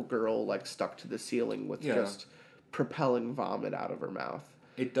literal girl like stuck to the ceiling with just propelling vomit out of her mouth.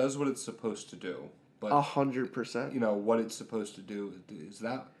 It does what it's supposed to do, but 100%. You know what it's supposed to do is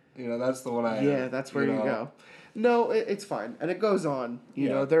that. You know, that's the one I... Yeah, that's where you go. No, it's fine. And it goes on. You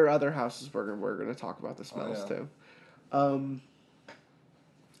know, there are other houses we're going to talk about the smells, too.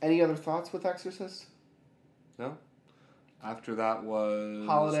 Any other thoughts with Exorcist? No. After that was...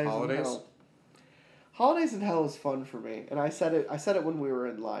 Holidays in Hell. Holidays in Hell is fun for me. And I said it when we were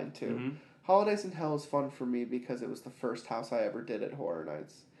in line, too. Holidays in Hell is fun for me because it was the first house I ever did at Horror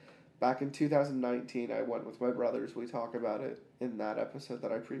Nights. Back in 2019, I went with my brothers. We talk about it in that episode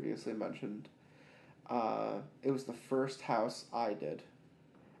that I previously mentioned. It was the first house I did.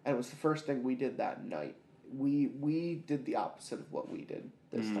 And it was the first thing we did that night. We did the opposite of what we did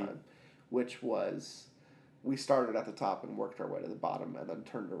this time, which was we started at the top and worked our way to the bottom and then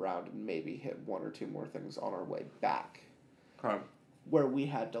turned around and maybe hit 1 or 2 more things on our way back. Okay. Where we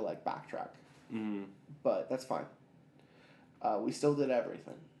had to, like, backtrack. But that's fine. We still did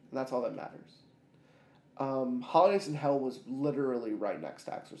everything. And that's all that matters. Holidays in Hell was literally right next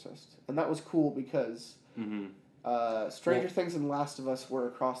to Exorcist. And that was cool because Stranger Things and Last of Us were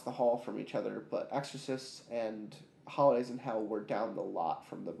across the hall from each other, but Exorcist and Holidays in Hell were down the lot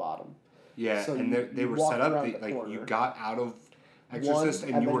from the bottom. Yeah, so and they were set up, you got out of Exorcist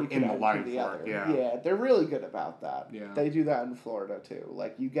and you were in the line for it. Yeah, they're really good about that. Yeah. They do that in Florida, too.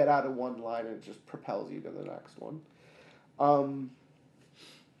 Like, you get out of one line and it just propels you to the next one.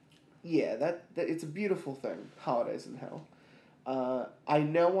 Yeah, that it's a beautiful thing, Holidays in Hell. I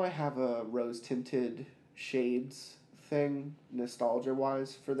know I have a rose-tinted shades thing,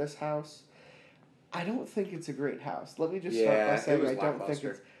 nostalgia-wise, for this house. I don't think it's a great house. Let me just start by saying I don't think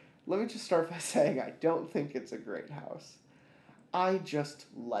it's... Let me just start by saying I don't think it's a great house. I just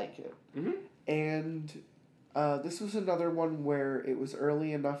like it. And this was another one where it was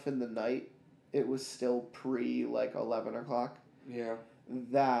early enough in the night. It was still like 11 o'clock. Yeah.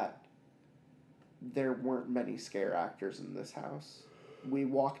 That there weren't many scare actors in this house. We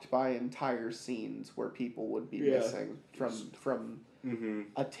walked by entire scenes where people would be missing from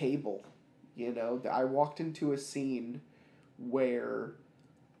a table. You know, I walked into a scene where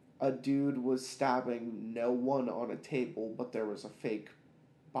a dude was stabbing no one on a table, but there was a fake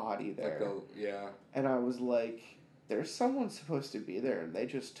body there. And I was like, there's someone supposed to be there, and they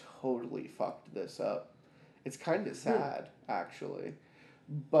just totally fucked this up. It's kind of sad, actually.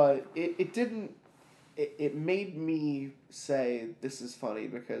 But it didn't... it made me say this is funny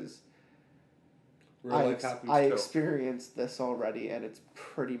because I experienced this already, and it's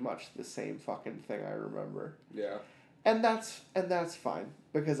pretty much the same fucking thing I remember. Yeah. And that's fine,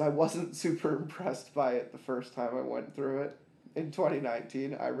 because I wasn't super impressed by it the first time I went through it in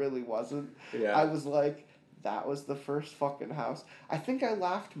 2019. I really wasn't. Yeah. I was like, that was the first fucking house. I think I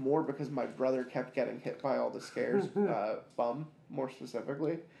laughed more because my brother kept getting hit by all the scares, Bum, more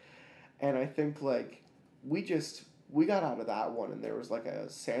specifically. And I think, like, we got out of that one, and there was, like, a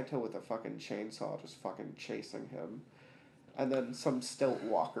Santa with a fucking chainsaw just fucking chasing him. And then some stilt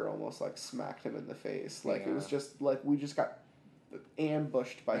walker almost, like, smacked him in the face. Like, It was just, like, we just got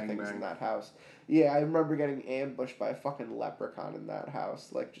ambushed by things in that house. Yeah, I remember getting ambushed by a fucking leprechaun in that house,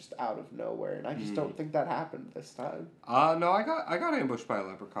 like, just out of nowhere. And I just don't think that happened this time. No, I got ambushed by a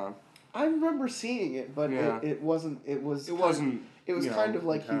leprechaun. I remember seeing it, but it wasn't. It was kind of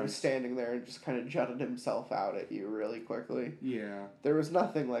like intense. He was standing there and just kind of jutted himself out at you really quickly. Yeah. There was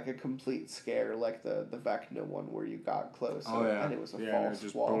nothing like a complete scare like the Vecna one where you got close and it was a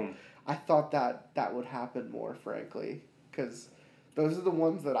false wall. Boom. I thought that would happen more, frankly, because those are the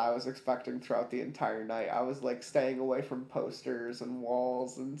ones that I was expecting throughout the entire night. I was like staying away from posters and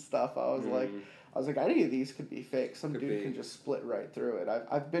walls and stuff. I was like, any of these could be fake. Some dude can just split right through it.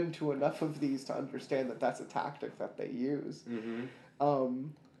 I've been to enough of these to understand that that's a tactic that they use. Mm-hmm.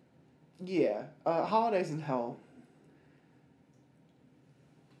 Yeah. Holidays in Hell.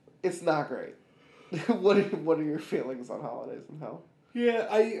 It's not great. What are your feelings on Holidays in Hell?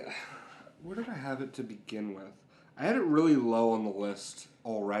 Yeah, where did I have it to begin with? I had it really low on the list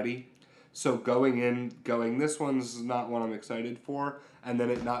already. So this one's not one I'm excited for, and then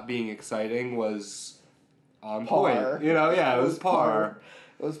it not being exciting was on par. Point. You know, yeah, it was par.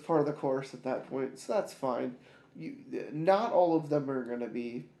 It was part of the course at that point, so that's fine. Not all of them are going to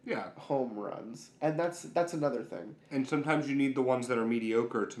be home runs, and that's another thing. And sometimes you need the ones that are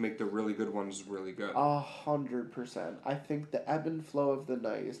mediocre to make the really good ones really good. 100%. I think the ebb and flow of the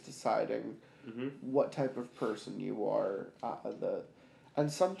night is deciding what type of person you are.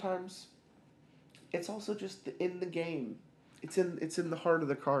 And sometimes it's also just in the game. It's in the heart of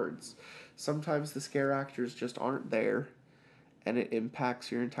the cards. Sometimes the scare actors just aren't there, and it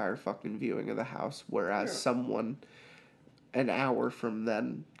impacts your entire fucking viewing of the house. Whereas someone an hour from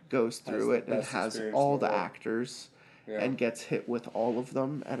then goes through it and has all the actors and gets hit with all of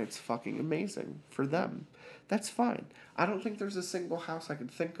them, and it's fucking amazing for them. That's fine. I don't think there's a single house I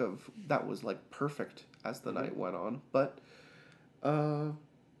could think of that was like perfect as the night went on, but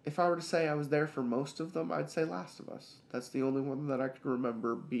if I were to say I was there for most of them, I'd say Last of Us. That's the only one that I could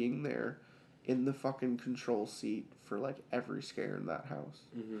remember being there in the fucking control seat for like every scare in that house.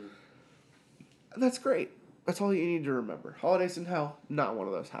 Mm-hmm. That's great. That's all you need to remember. Holidays in Hell, not one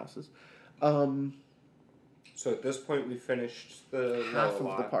of those houses. So at this point, we finished the half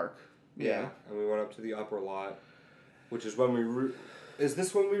of the park. Yeah, and we went up to the upper lot, which is when we... Is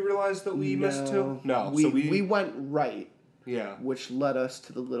this when we realized that we missed two? No. We went right. Yeah. Which led us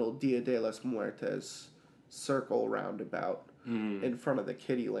to the little Dia de los Muertes circle roundabout in front of the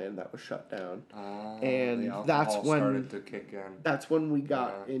kiddie land that was shut down. And that's when started to kick in. That's when we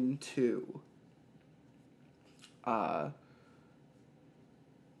got into was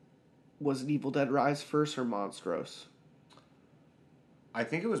it Evil Dead Rise first or Monstros? I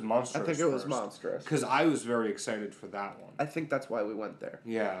think it was Monstros. I think it was Monstros. Because I was very excited for that one. I think that's why we went there.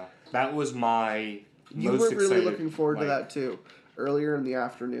 Yeah. That was my You were really looking forward to that too. Earlier in the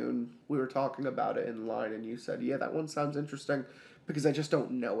afternoon, we were talking about it in line, and you said, yeah, that one sounds interesting, because I just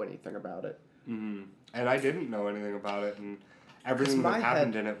don't know anything about it. Mm-hmm. And I didn't know anything about it, and everything that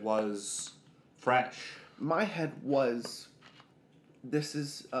happened in it was fresh. My head was, this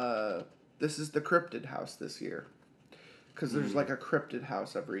is the cryptid house this year. Because there's like a cryptid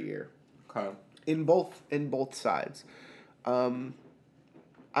house every year. Okay. In both sides.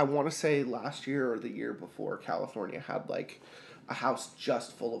 I want to say last year or the year before, California had like a house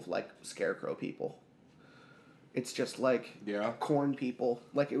just full of like scarecrow people. It's just like corn people.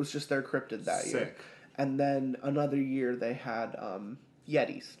 Like it was just their cryptid that year. And then another year they had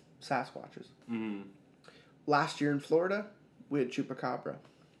Yetis, Sasquatches. Mm. Last year in Florida, we had Chupacabra.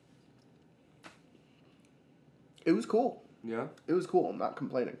 It was cool. Yeah. It was cool. I'm not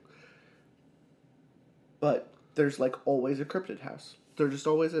complaining. But there's like always a cryptid house. There just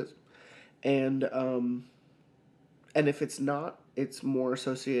always is. And if it's not, it's more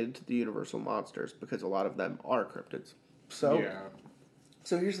associated to the Universal monsters because a lot of them are cryptids. So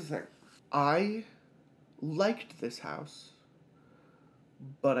here's the thing. I liked this house,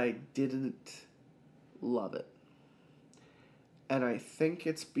 but I didn't love it. And I think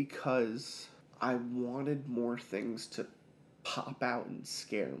it's because I wanted more things to pop out and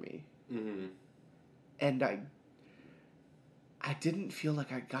scare me. Mm-hmm. And I didn't feel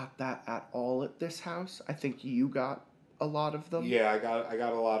like I got that at all at this house. I think you got a lot of them. Yeah, I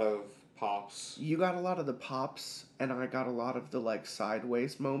got a lot of pops. You got a lot of the pops, and I got a lot of the, like,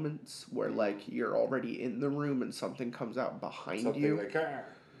 sideways moments where, like, you're already in the room and something comes out behind something you. Like,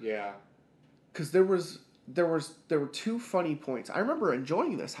 yeah. Because there were two funny points. I remember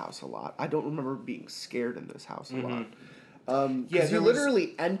enjoying this house a lot. I don't remember being scared in this house a lot. Because you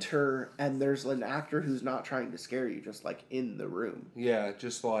literally enter and there's an actor who's not trying to scare you, just like in the room. Yeah,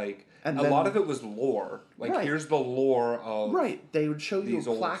 just like and a lot of it was lore. Like here's the lore of they would show you a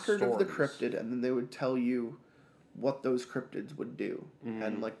placard of the stories. cryptid, and then they would tell you what those cryptids would do.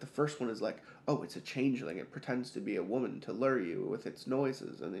 And like the first one is like, oh, it's a changeling. It pretends to be a woman to lure you with its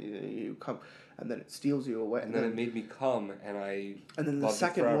noises, and then you come, and then it steals you away. And then it made me come, and I. And then the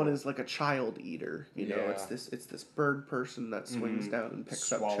second one is like a child eater. You know, it's this bird person that swings down and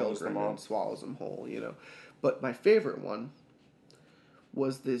picks up children and swallows them whole. You know, but my favorite one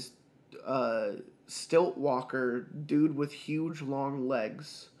was this stilt walker dude with huge long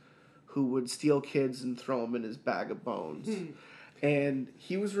legs who would steal kids and throw them in his bag of bones. And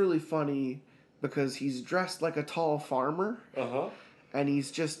he was really funny because he's dressed like a tall farmer. And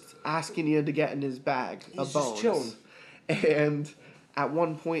he's just asking you to get in his bag of bones. Just chilling. And at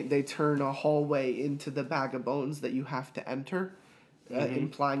one point they turn a hallway into the bag of bones that you have to enter,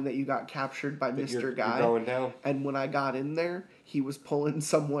 implying that you got captured by Mr. Guy. You're going down. And when I got in there, he was pulling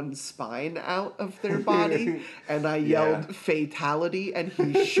someone's spine out of their body, and I yelled fatality, and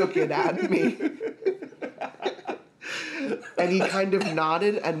he shook it at me. And he kind of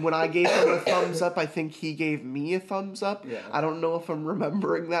nodded, and when I gave him a thumbs up, I think he gave me a thumbs up. Yeah. I don't know if I'm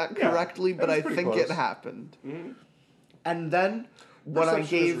remembering that correctly, but I think it happened. And then when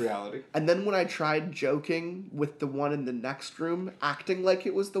when I tried joking with the one in the next room, acting like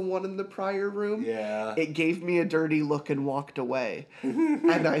it was the one in the prior room, it gave me a dirty look and walked away.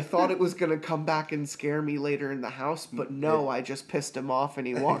 And I thought it was going to come back and scare me later in the house, but no, I just pissed him off and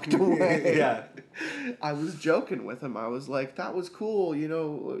he walked away. I was joking with him. I was like, that was cool, you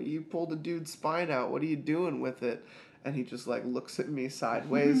know, you pulled a dude's spine out, what are you doing with it? And he just like looks at me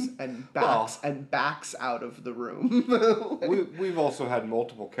sideways and backs out of the room. We've also had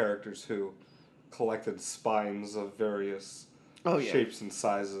multiple characters who collected spines of various shapes and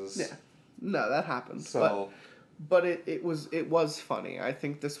sizes. Yeah, no, that happened. So, but it was funny. I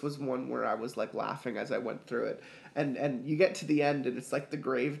think this was one where I was like laughing as I went through it, and you get to the end and it's like the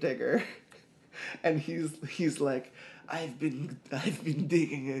gravedigger, and he's like, I've been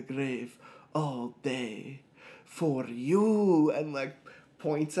digging a grave all day for you, and like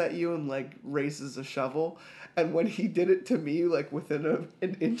points at you and like raises a shovel. And when he did it to me, like within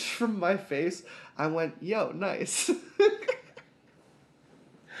an inch from my face, I went, yo, nice. I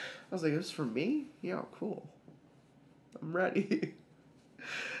was like, it was for me? Yeah, cool. I'm ready.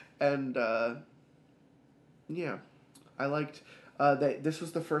 And yeah, I liked this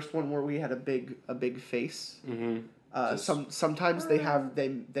was the first one where we had a big face. Sometimes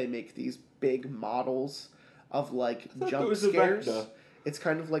they make these big models of like jump scares. It's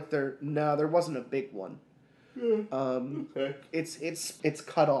kind of like there wasn't a big one. Okay. It's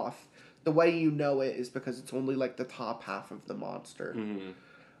cut off. The way you know it is because it's only like the top half of the monster.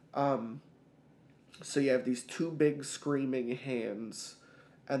 So you have these two big screaming hands,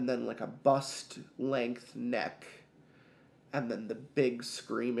 and then like a bust length neck, and then the big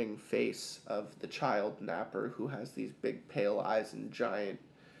screaming face of the child napper who has these big pale eyes and giant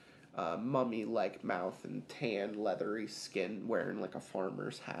mummy-like mouth and tan leathery skin, wearing like a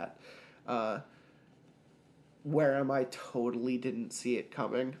farmer's hat. Where I totally didn't see it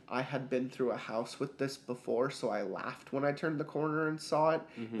coming. I had been through a house with this before, so I laughed when I turned the corner and saw it.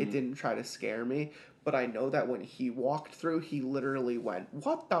 It didn't try to scare me, but I know that when he walked through, he literally went,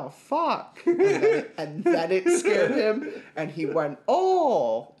 what the fuck? And then it scared him, and he went,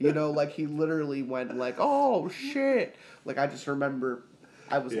 oh! You know, like he literally went like, oh, shit! Like I just remember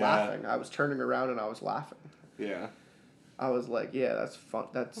I was laughing. I was turning around and I was laughing. Yeah. I was like, yeah, that's fun.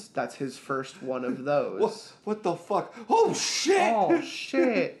 That's his first one of those. What the fuck? Oh, shit! Oh,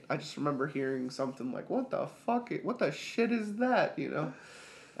 shit! I just remember hearing something like, what the fuck? What the shit is that? You know?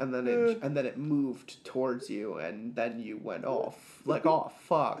 And then it moved towards you, and then you went off. Like, oh,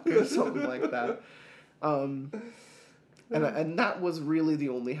 fuck. Or something like that. And that was really the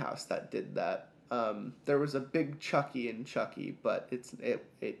only house that did that. There was a big Chucky in Chucky, but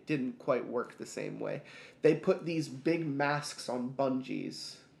it didn't quite work the same way. They put these big masks on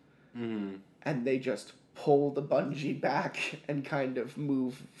bungees, and they just pull the bungee back and kind of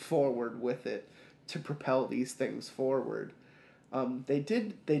move forward with it to propel these things forward. They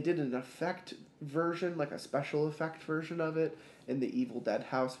did an effect version, like a special effect version of it in the Evil Dead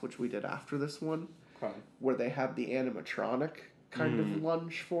house, which we did after this one, where they have the animatronic kind of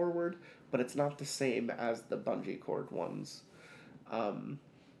lunge forward, but it's not the same as the bungee cord ones.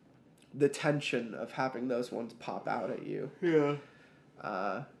 The tension of having those ones pop out at you. Yeah.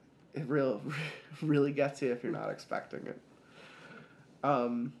 It really gets you if you're not expecting it.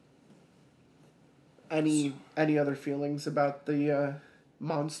 Any other feelings about the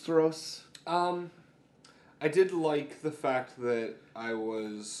Monstros? I did like the fact that I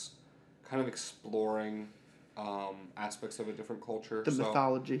was kind of exploring aspects of a different culture. The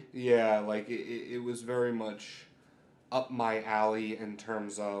mythology. Yeah, like it was very much up my alley in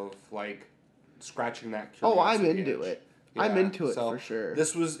terms of like scratching that curiosity. Oh, I'm into itch. it. Yeah, I'm into it so for sure.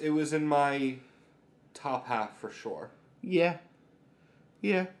 It was in my top half for sure. Yeah.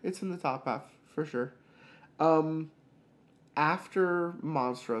 Yeah, it's in the top half for sure. After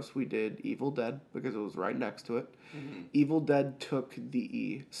Monstros, we did Evil Dead because it was right next to it. Mm-hmm. Evil Dead took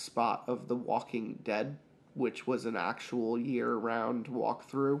the spot of The Walking Dead, which was an actual year-round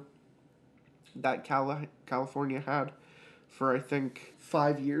walkthrough that California had for, I think,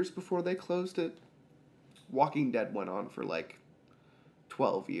 5 years before they closed it. Walking Dead went on for,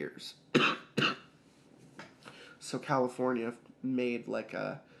 12 years. So California made,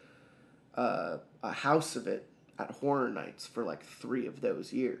 a house of it at Horror Nights for, 3 of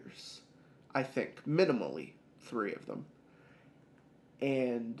those years. I think, minimally 3 of them.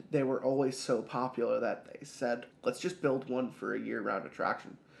 And they were always so popular that they said, let's just build one for a year-round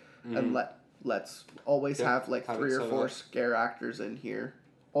attraction. Mm-hmm. And let's always have 3 or 4 scare actors in here.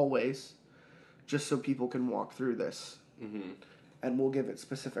 Always. Just so people can walk through this. Mm-hmm. And we'll give it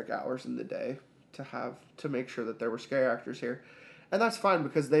specific hours in the day to make sure that there were scare actors here. And that's fine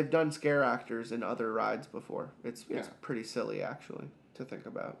because they've done scare actors in other rides before. It's pretty silly, actually, to think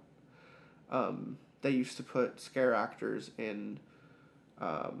about. They used to put scare actors in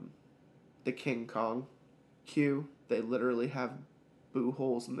the King Kong queue. They literally have boo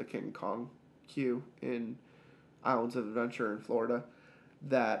holes in the King Kong queue in Islands of Adventure in Florida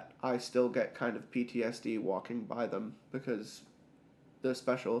that I still get kind of PTSD walking by them because the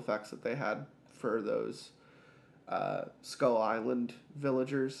special effects that they had for those Skull Island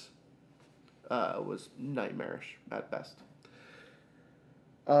villagers was nightmarish at best.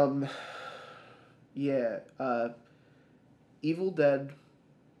 Evil Dead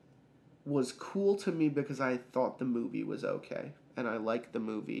was cool to me because I thought the movie was okay. And I liked the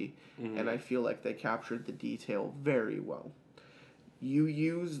movie. Mm-hmm. And I feel like they captured the detail very well. You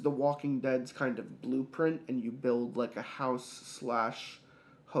use The Walking Dead's kind of blueprint and you build a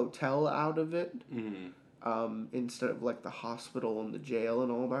house/hotel out of it. Mm-hmm. Instead of the hospital and the jail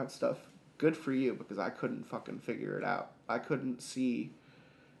and all that stuff. Good for you because I couldn't fucking figure it out. I couldn't see.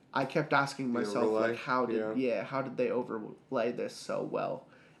 I kept asking myself how did they overlay this so well?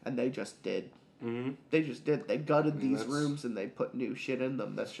 And they just did. Mm-hmm. They just did. They gutted these rooms and they put new shit in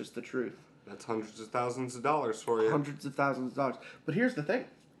them. That's just the truth. That's hundreds of thousands of dollars for you. Hundreds of thousands of dollars. But here's the thing.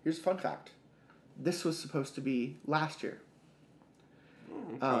 Here's a fun fact. This was supposed to be last year.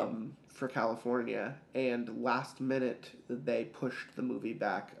 For California. And last minute, they pushed the movie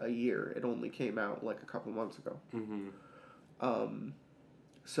back a year. It only came out a couple months ago. Mm-hmm.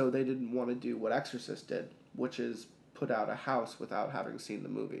 So they didn't want to do what Exorcist did, which is put out a house without having seen the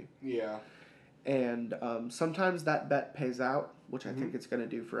movie. Yeah. And sometimes that bet pays out, which I think it's going to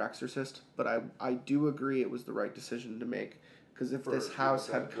do for Exorcist. But I do agree it was the right decision to make. Because if this house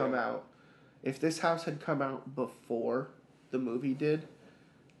had come out... If this house had come out before the movie did,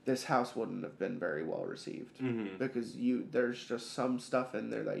 this house wouldn't have been very well received. Mm-hmm. Because there's just some stuff in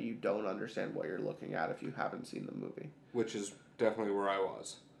there that you don't understand what you're looking at if you haven't seen the movie. Which is definitely where I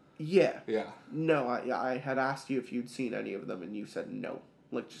was. Yeah. Yeah. No, I had asked you if you'd seen any of them, and you said no.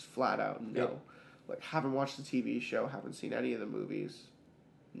 Just flat out no. Yep. Haven't watched the TV show, haven't seen any of the movies.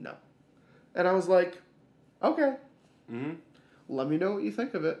 No. And I was like, okay. Mm-hmm. Let me know what you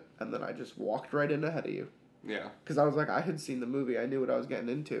think of it. And then I just walked right in ahead of you. Yeah. Because I was like, I had seen the movie. I knew what I was getting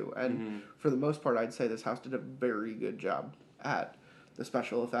into. And for the most part, I'd say this house did a very good job at the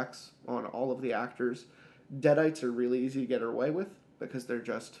special effects on all of the actors. Deadites are really easy to get away with because they're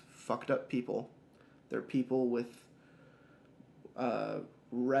just fucked up people. They're people with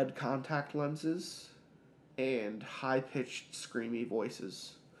red contact lenses and high-pitched, screamy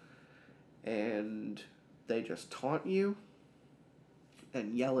voices. And they just taunt you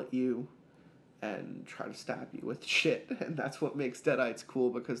and yell at you and try to stab you with shit. And that's what makes Deadites cool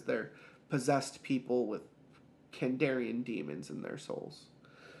because they're possessed people with Kandarian demons in their souls.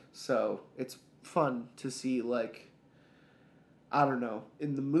 So it's fun to see, like, I don't know.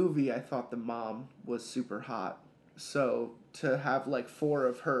 In the movie, I thought the mom was super hot. So to have, like, 4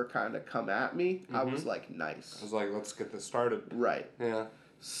 of her kind of come at me, I was like, nice. I was like, let's get this started. Right. Yeah.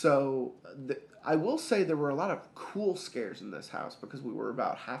 So I will say there were a lot of cool scares in this house because we were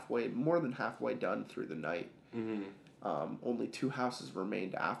about more than halfway done through the night. Only 2 houses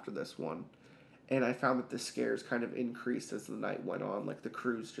remained after this one. And I found that the scares kind of increased as the night went on. Like, the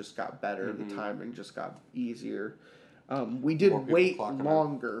crews just got better. The timing just got easier. We did wait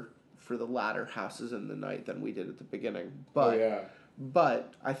longer for the latter houses in the night than we did at the beginning. But,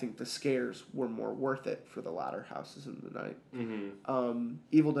 but I think the scares were more worth it for the latter houses in the night.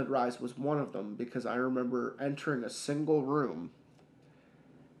 Evil Dead Rise was one of them because I remember entering a single room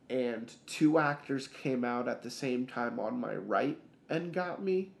and 2 actors came out at the same time on my right and got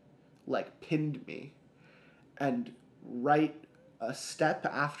me. Like, pinned me. And right a step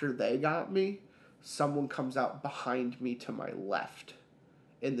after they got me, someone comes out behind me to my left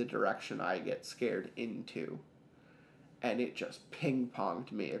in the direction I get scared into. And it just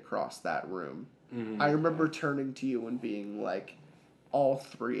ping-ponged me across that room. I remember turning to you and being like, all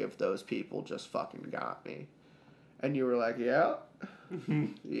 3 of those people just fucking got me. And you were like, yeah.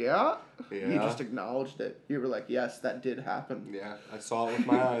 Yeah. You just acknowledged it. You were like, yes, that did happen. Yeah, I saw it with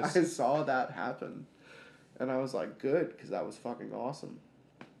my eyes. I saw that happen. And I was like, good, because that was fucking awesome.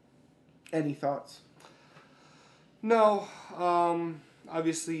 Any thoughts? No.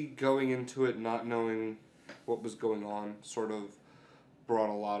 Obviously, going into it not knowing what was going on sort of brought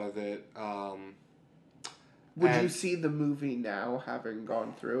a lot of it. Would you see the movie now, having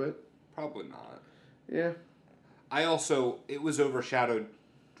gone through it? Probably not. Yeah. I also, it was overshadowed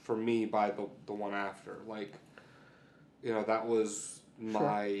for me by the one after. Like, you know, that was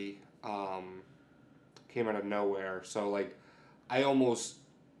my, came out of nowhere. So, like, I almost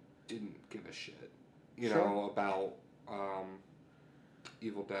didn't give a shit, you know, about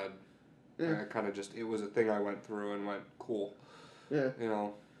Evil Dead. Yeah. I kind of just, it was a thing I went through and went, cool. Yeah. You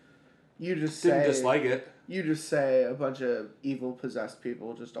know. You just didn't dislike it. You just say a bunch of evil possessed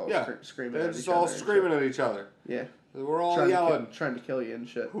people just all screaming at each other. They're just all screaming at each other. Yeah. We're all yelling. Trying to kill you and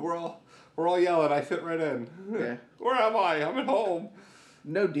shit. We're all yelling. I fit right in. Yeah. Where am I? I'm at home.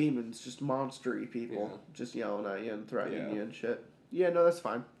 No demons, just monstery people just yelling at you and threatening you and shit. Yeah, no, that's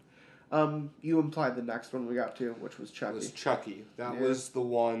fine. You implied the next one we got to, which was Chucky. It was Chucky. That was the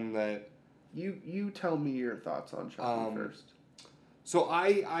one that... You tell me your thoughts on Chucky first. So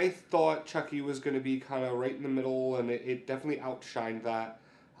I thought Chucky was going to be kind of right in the middle, and it definitely outshined that.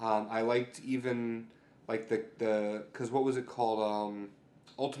 I liked even, like, the because what was it called?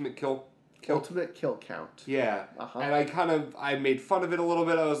 Ultimate Kill Ultimate Kill Count. Yeah. And I made fun of it a little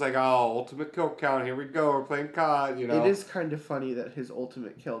bit. I was like, oh, Ultimate Kill Count, here we go, we're playing COD, you know. It is kind of funny that his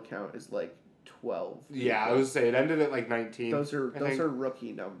Ultimate Kill Count is, like, 12. Yeah, I was saying, it ended at, like, 19. Those are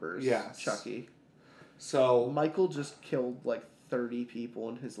rookie numbers, Chucky. So... Michael just killed, like, 30 people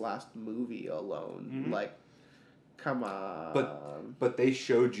in his last movie alone. Like, come on. But they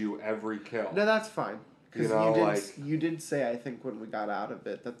showed you every kill. No, that's fine. Because you did say, I think, when we got out of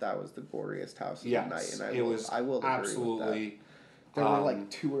it, that was the goriest house of the night. And I will absolutely agree with that. There were like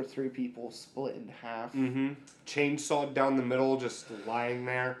 2 or 3 people split in half. Chainsawed down the middle, just lying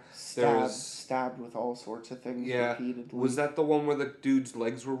there. Stabbed with all sorts of things repeatedly. Was that the one where the dude's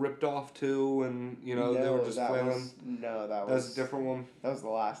legs were ripped off too, and they were just flailing? That was a different one. That was the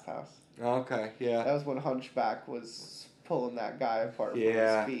last house. Okay, yeah. That was when Hunchback was pulling that guy apart from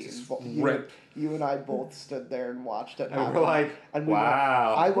his feet. Just ripped. You and I both stood there and watched it happen. And we're like,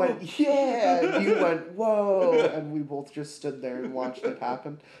 wow. I went, yeah, and you went, whoa, and we both just stood there and watched it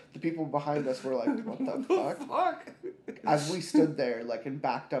happen. The people behind us were like, what the fuck? As we stood there, like, and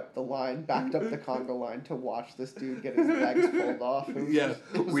backed up the conga line to watch this dude get his legs pulled off.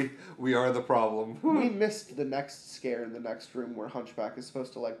 We are the problem. We missed the next scare in the next room where Hunchback is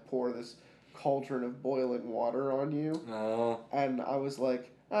supposed to, like, pour this cauldron of boiling water on you. Oh. And I was like,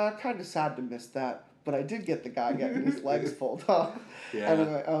 kind of sad to miss that, but I did get the guy getting his legs pulled off. Yeah.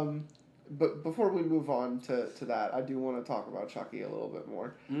 Anyway, but before we move on to that, I do want to talk about Chucky a little bit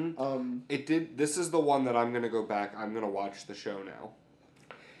more. This is the one that I'm going to go back. I'm going to watch the show now.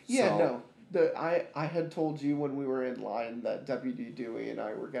 Yeah, I had told you when we were in line that W.D. Dewey and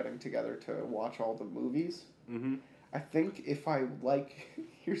I were getting together to watch all the movies. I think if I like...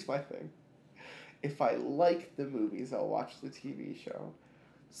 Here's my thing. If I like the movies, I'll watch the TV show.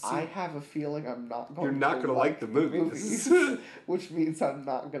 See, I have a feeling I'm not going to... You're not going to like the movies. Which means I'm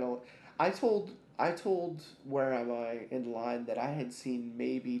not going to... I I told Where Am I in line that I had seen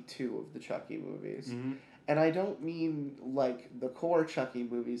maybe 2 of the Chucky movies. Mm-hmm. And I don't mean, like, the core Chucky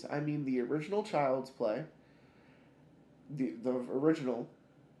movies. I mean the original Child's Play, the original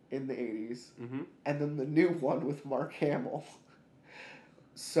in the 80s, Mm-hmm. and then the new one with Mark Hamill.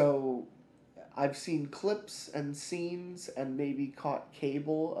 So, I've seen clips and scenes and maybe caught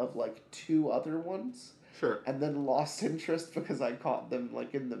cable of, like, 2 other ones. Sure. And then lost interest because I caught them,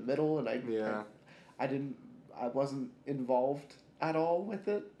 like, in the middle, and I wasn't involved at all with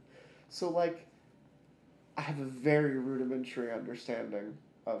it. So, like, I have a very rudimentary understanding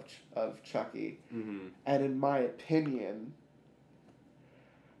of Chucky. Mm-hmm. And in my opinion,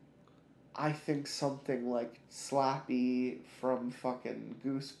 I think something like Slappy from fucking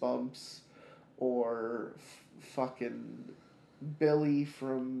Goosebumps or fucking Billy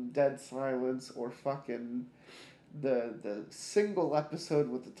from Dead Silence or fucking the single episode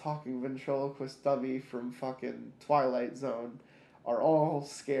with the talking ventriloquist dummy from fucking Twilight Zone are all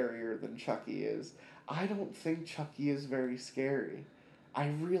scarier than Chucky is. I don't think Chucky is very scary. I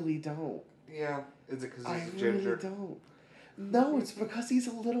really don't. Yeah. Is it because I he's a ginger? really don't. No, it's because he's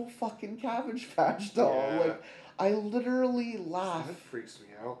a little fucking Cabbage Patch doll. Yeah. Like, I literally laugh. That freaks me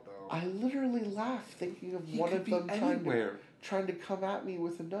out, though. I literally laugh thinking of He one could of be them anywhere. trying to come at me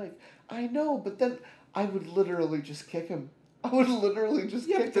with a knife. I know, but then I would literally just kick him. I would literally just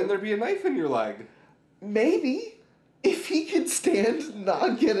Yeah, kick but then him. there'd be a knife in your leg. Maybe. If he could stand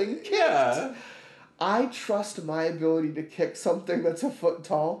not getting kicked. Yeah. I trust my ability to kick something that's a foot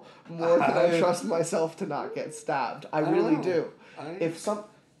tall more than I trust myself to not get stabbed. I really do. If some...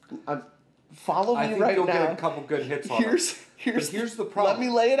 follow me right now. I think you'll get a couple good hits on him. Here's the problem. Let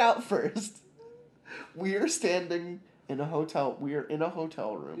me lay it out first. We are standing in a hotel. We are in a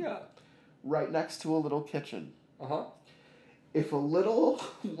hotel room. Yeah. Right next to a little kitchen. Uh-huh. If a little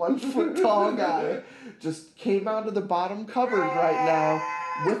 1 foot tall guy just came out of the bottom cupboard right now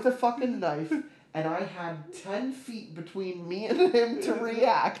with a fucking knife and I had 10 feet between me and him to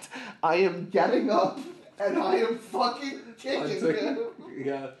react, I am getting up and I am fucking kicking him.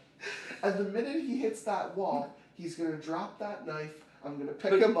 Yeah. And the minute he hits that wall, he's going to drop that knife. I'm going to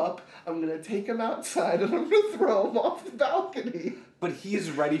pick him up. I'm going to take him outside and I'm going to throw him off the balcony. But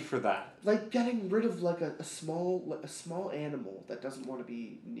he's ready for that. Like getting rid of like a small animal that doesn't want to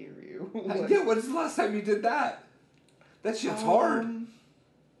be near you. Like, yeah, when's the last time you did that? That shit's hard.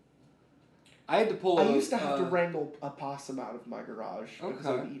 I had to pull I used to have to wrangle a possum out of my garage because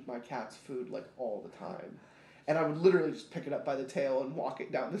I Okay. would eat my cat's food like all the time. And I would literally just pick it up by the tail and walk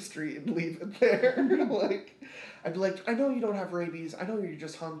it down the street and leave it there. Like, I'd be like, I know you don't have rabies. I know you're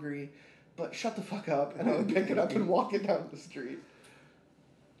just hungry, but shut the fuck up. And I would pick it up and walk it down the street.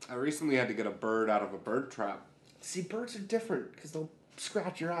 I recently had to get a bird out of a bird trap. See, birds are different because they'll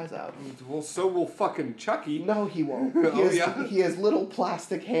scratch your eyes out. Well, so will fucking Chucky. No, he won't. Yeah. He has little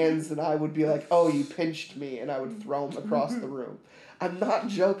plastic hands, and I would be like, oh, you pinched me, and I would throw him across the room. I'm not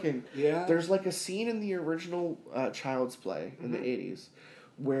joking. Yeah. There's like a scene in the original Child's Play in the 80s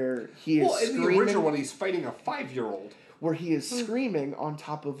where he is in screaming. the original one, he's fighting a 5-year-old. Where he is screaming on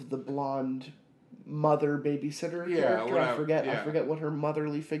top of the blonde mother babysitter character. Whatever. I forget what her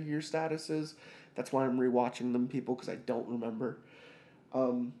motherly figure status is. That's why I'm rewatching them, people, because I don't remember.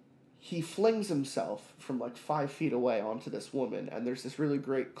 He flings himself from like 5 feet away onto this woman, and there's this really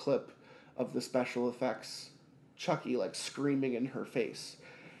great clip of the special effects Chucky like screaming in her face.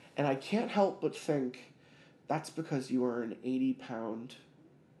 And I can't help but think that's because you are an 80-pound,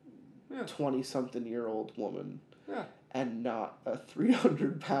 20-something-year-old woman. Yeah. And not a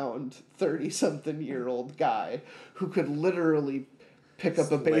 300-pound, 30-something-year-old guy who could literally pick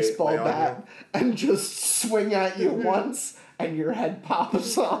up a baseball bat and just swing at you once and your head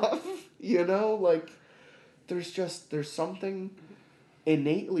pops off. You know? Like, there's something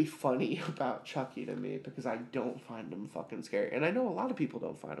innately funny about Chucky to me because I don't find him fucking scary. And I know a lot of people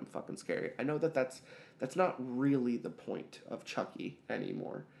don't find him fucking scary. I know that's not really the point of Chucky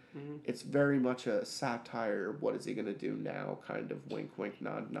anymore. Mm-hmm. It's very much a satire, what is he going to do now, kind of wink, wink,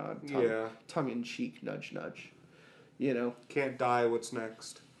 nod, nod, tongue-in-cheek, nudge, nudge. You know? Can't die, what's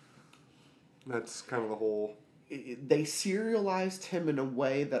next? That's kind of the whole... They serialized him in a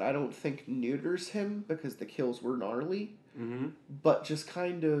way that I don't think neuters him because the kills were gnarly, but just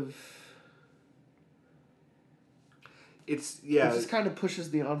kind of... It just kind of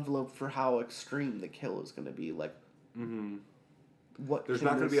pushes the envelope for how extreme the kill is going to be. Like, there's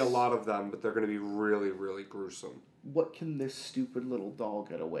not going to be a lot of them, but they're going to be really, really gruesome. What can this stupid little doll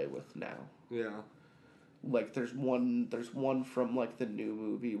get away with now? Yeah. Like, there's one from, like, the new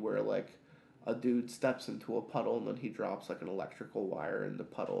movie where, like, a dude steps into a puddle and then he drops, like, an electrical wire in the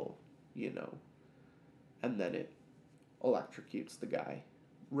puddle, you know. and then it electrocutes the guy.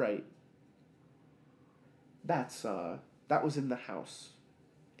 Right. That was in the house.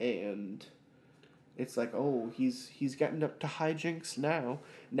 And it's like, oh, he's getting up to hijinks now.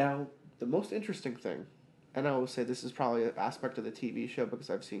 Now, the most interesting thing, and I will say this is probably an aspect of the TV show because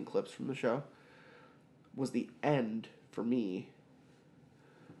I've seen clips from the show, was the end for me,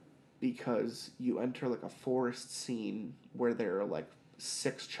 because you enter like a forest scene where there are like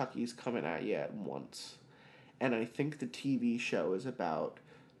 6 Chuckies coming at you at once. And I think the TV show is about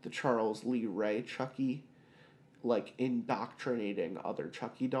the Charles Lee Ray Chucky, like, indoctrinating other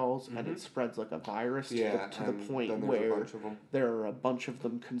Chucky dolls, and it spreads like a virus to the point where there are a bunch of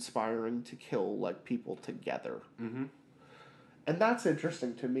them conspiring to kill, like, people together. Mm-hmm. And that's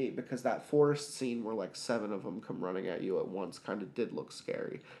interesting to me, because that forest scene where, like, 7 of them come running at you at once kind of did look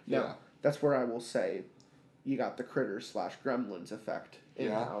scary. Now, that's where I will say you got the Critters/Gremlins effect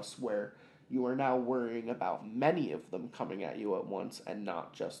in-house, where you are now worrying about many of them coming at you at once and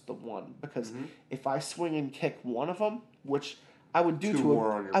not just the one. Because if I swing and kick one of them, which I would do to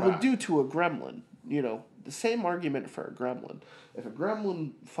a gremlin, you know, the same argument for a gremlin. If a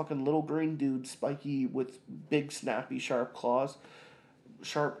gremlin, fucking little green dude, spiky with big snappy sharp claws,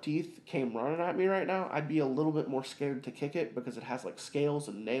 sharp teeth, came running at me right now, I'd be a little bit more scared to kick it because it has like scales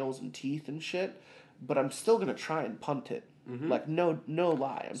and nails and teeth and shit. But I'm still gonna try and punt it. Like, no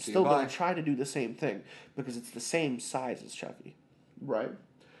lie. I'm still going to try to do the same thing because it's the same size as Chucky. Right?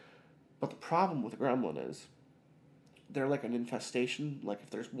 But the problem with a gremlin is they're like an infestation. Like, if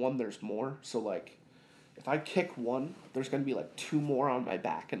there's one, there's more. So, like, if I kick one, there's going to be, like, 2 more on my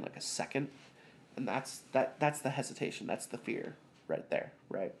back in, like, a second. And that's the hesitation. That's the fear right there.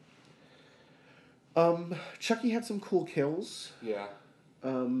 Right? Chucky had some cool kills. Yeah.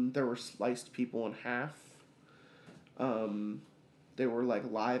 There were sliced people in half. They were like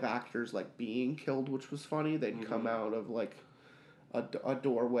live actors like being killed, which was funny. They'd come out of like a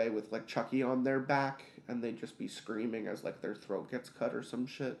doorway with like Chucky on their back, and they'd just be screaming as like their throat gets cut or some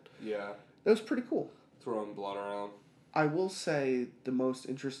shit. Yeah. That was pretty cool. Throwing blood around. I will say the most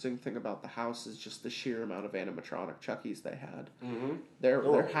interesting thing about the house is just the sheer amount of animatronic Chuckies they had. Mm-hmm. There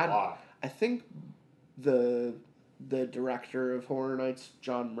had a lot. I think the director of Horror Nights,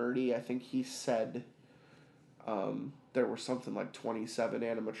 John Murdy, I think he said there were something like 27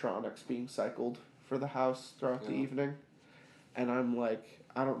 animatronics being cycled for the house throughout the evening. And I'm like,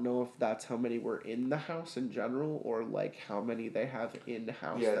 I don't know if that's how many were in the house in general, or like how many they have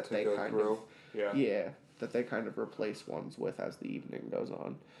in-house that they that they kind of replace ones with as the evening goes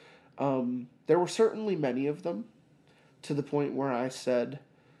on. There were certainly many of them, to the point where I said,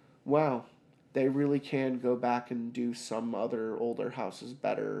 wow, they really can go back and do some other older houses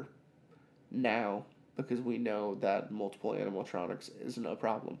better now, because we know that multiple animatronics isn't a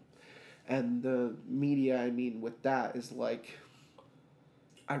problem. And the media, I mean, with that is like,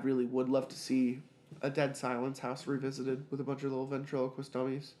 I really would love to see a Dead Silence house revisited with a bunch of little ventriloquist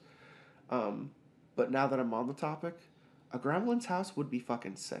dummies. But now that I'm on the topic, a Gremlins house would be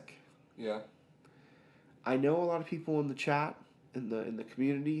fucking sick. Yeah. I know a lot of people in the chat, in the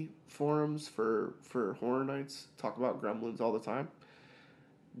community forums for Horror Nights, talk about Gremlins all the time.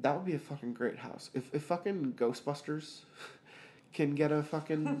 That would be a fucking great house. If fucking Ghostbusters can get a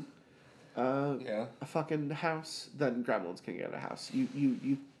fucking a fucking house, then Gremlins can get a house.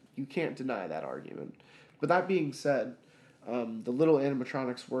 You can't deny that argument. But that being said, the little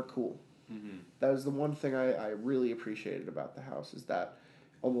animatronics were cool. Mm-hmm. That was the one thing I really appreciated about the house, is that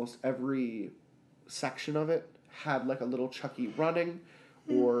almost every section of it had like a little Chucky running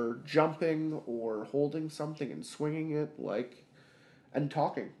or jumping or holding something and swinging it, like, and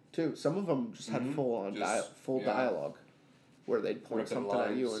talking too. Some of them just had full dialogue where they'd point something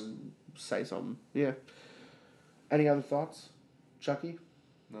at you and say something. Yeah. Any other thoughts, Chucky?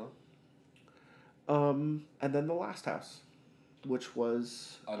 No. And then the last house, which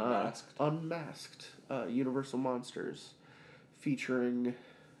was Unmasked. Universal Monsters, featuring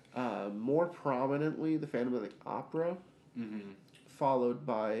more prominently the Phantom of the Opera, followed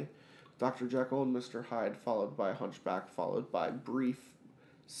by Dr. Jekyll and Mr. Hyde, followed by Hunchback, followed by brief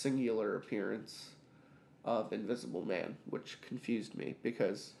singular appearance of Invisible Man, which confused me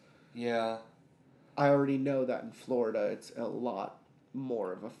because I already know that in Florida it's a lot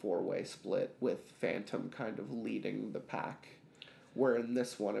more of a 4-way split, with Phantom kind of leading the pack, where in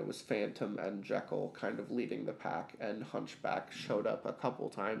this one it was Phantom and Jekyll kind of leading the pack, and Hunchback showed up a couple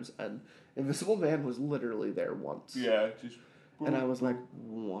times, and Invisible Man was literally there once. Yeah, just... And I was like,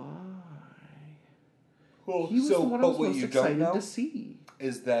 why? Well, he was the one I was most excited to see.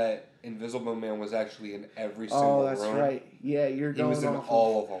 is that Invisible Man was actually in every single room. Oh, that's right. Yeah, He was in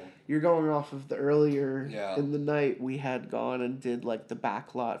all of them. You're going off of the earlier Yeah. in the night we had gone and did like the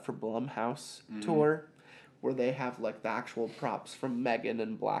backlot for Blumhouse tour, where they have like the actual props from Megan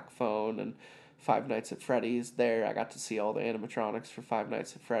and Black Phone and Five Nights at Freddy's there. I got to see all the animatronics for Five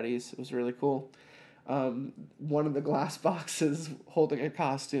Nights at Freddy's. It was really cool. One of the glass boxes holding a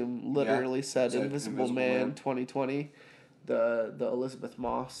costume literally said Invisible Man 2020, the Elizabeth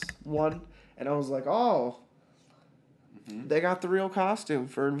Moss one. And I was like, oh, they got the real costume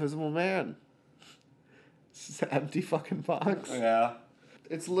for Invisible Man. It's an empty fucking box. Yeah.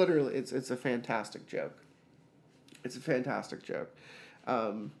 It's literally, it's a fantastic joke. It's a fantastic joke.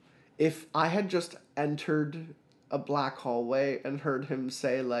 If I had just entered a black hallway and heard him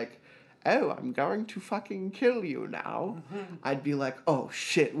say, like, oh, I'm going to fucking kill you now, I'd be like, oh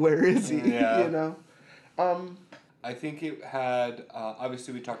shit, where is he? Yeah. You know? I think it had,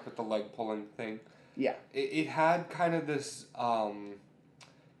 obviously we talked about the leg pulling thing. Yeah. It had kind of this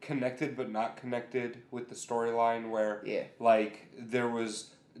connected but not connected with the storyline where, like, there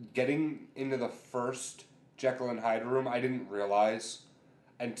was getting into the first Jekyll and Hyde room, I didn't realize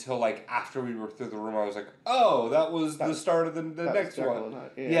until, like, after we were through the room, I was like, oh, that was the start of the next one.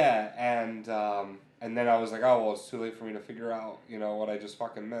 And then I was like, oh, well, it's too late for me to figure out, you know, what I just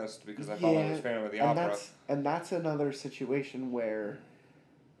fucking missed because I thought I was Phantom of the Opera. And that's another situation where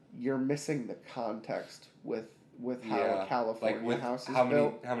you're missing the context with how a California house is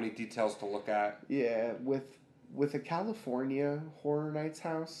built. How many details to look at. Yeah, with a California Horror Nights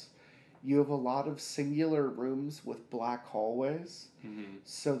house, you have a lot of singular rooms with black hallways.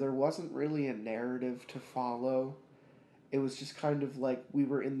 So there wasn't really a narrative to follow. It was just kind of like we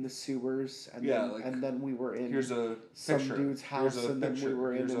were in the sewers, and then we were in some dude's house, and then we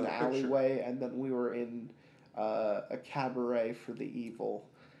were in an alleyway, and then we were in a cabaret for the evil,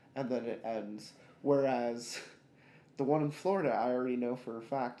 and then it ends. Whereas the one in Florida, I already know for a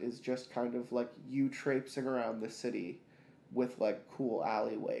fact, is just kind of like you traipsing around the city with like cool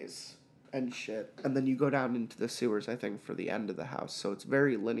alleyways and shit. And then you go down into the sewers, I think, for the end of the house. So it's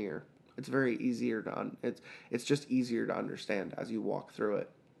very linear. It's very easier to it's just easier to understand as you walk through it.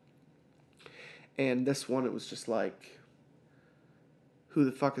 And this one, it was just like, who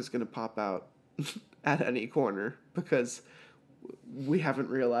the fuck is gonna pop out at any corner? Because we haven't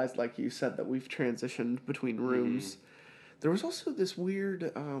realized, like you said, that we've transitioned between rooms. There was also this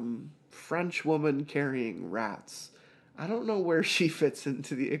weird French woman carrying rats. I don't know where she fits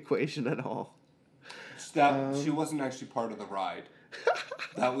into the equation at all. She wasn't actually part of the ride.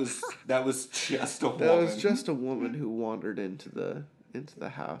 That was just a woman. That was just a woman who wandered into the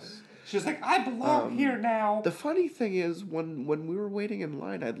house. She was like, I belong here now. The funny thing is, when we were waiting in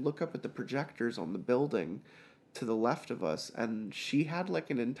line, I'd look up at the projectors on the building to the left of us, and she had like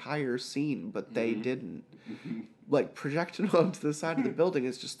an entire scene, but they didn't. Like, projected onto the side of the building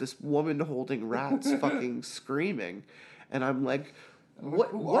is just this woman holding rats fucking screaming. And I'm like,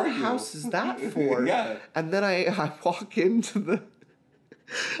 what house is that for? Yeah. And then I walk into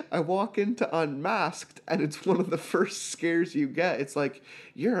Unmasked, and it's one of the first scares you get. It's like,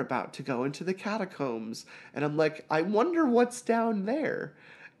 you're about to go into the catacombs. And I'm like, I wonder what's down there.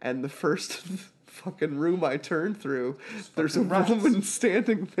 And the first fucking room I turn through, there's a woman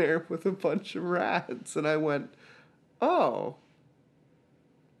standing there with a bunch of rats. And I went, oh.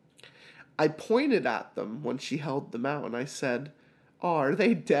 I pointed at them when she held them out, and I said, oh, are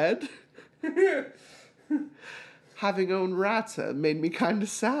they dead? Having owned rats made me kind of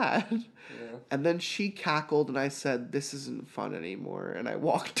sad. Yeah. And then she cackled, and I said, this isn't fun anymore. And I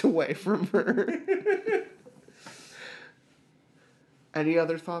walked away from her. Any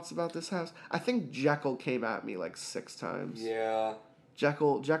other thoughts about this house? I think Jekyll came at me like 6 times. Yeah.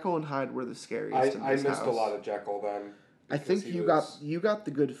 Jekyll and Hyde were the scariest in this house. I missed a lot of Jekyll then. I think you got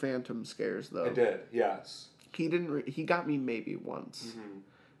the good Phantom scares though. I did, yes. He didn't. He got me maybe once,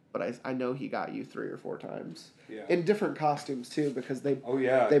 but I know he got you 3 or 4 times. Yeah. In different costumes too, because they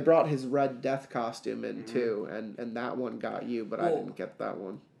brought his Red Death costume in too, and that one got you, but I didn't get that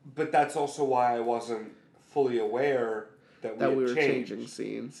one. But that's also why I wasn't fully aware that we were changing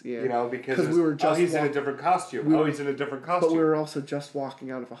scenes. Yeah, you know, because we were just he's in a different costume. He's in a different costume. But we were also just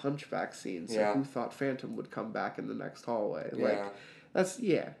walking out of a Hunchback scene, so who thought Phantom would come back in the next hallway? Yeah.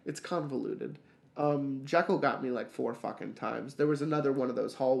 Like, it's convoluted. Jekyll got me like 4 fucking times. There was another one of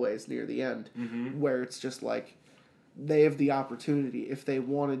those hallways near the end where it's just like they have the opportunity, if they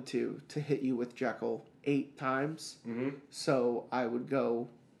wanted to hit you with Jekyll 8 times. So I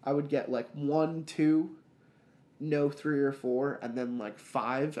would get like 1, 2, no 3 or 4, and then like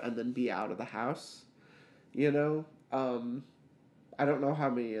 5, and then be out of the house. You know? I don't know how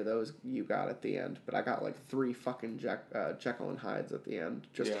many of those you got at the end, but I got like 3 fucking Jekyll and Hydes at the end.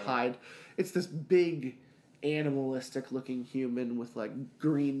 Just Hyde. It's this big, animalistic looking human with like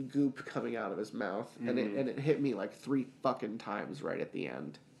green goop coming out of his mouth, and it hit me like 3 fucking times right at the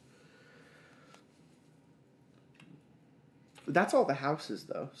end. That's all the houses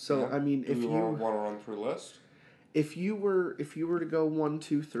though. So I mean, if you want to run through a list, if you were to go 1,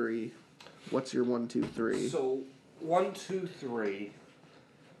 2, 3, what's your 1, 2, 3? So 1, 2, 3,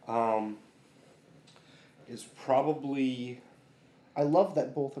 is probably. I love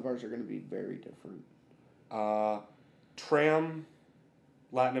that both of ours are going to be very different. Tram,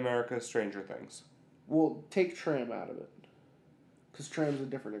 Latin America, Stranger Things. Well, take Tram out of it, because Tram's a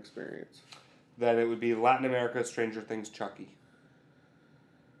different experience. Then it would be Latin America, Stranger Things, Chucky.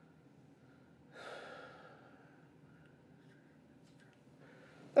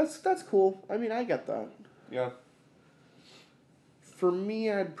 That's cool. I mean, I get that. Yeah. For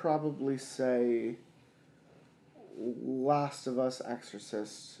me, I'd probably say Last of Us,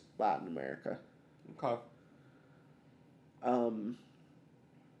 Exorcist, Latin America. Okay. And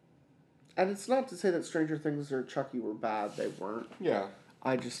it's not to say that Stranger Things or Chucky were bad. They weren't. Yeah.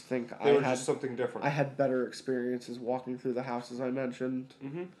 I just think they were just something different. I had better experiences walking through the houses I mentioned.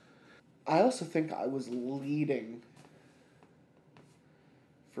 Mm-hmm. I also think I was leading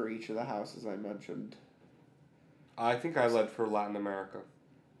for each of the houses I mentioned. I think I led for Latin America.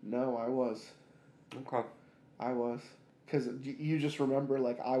 No, I was. Okay. I was. Because you just remember,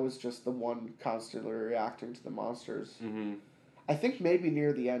 like, I was just the one constantly reacting to the monsters. Mm-hmm. I think maybe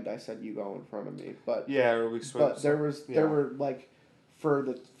near the end I said you go in front of me, but... Yeah, or we swim. But there were, like... For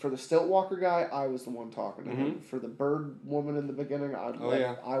the stilt walker guy, I was the one talking to him. For the bird woman in the beginning,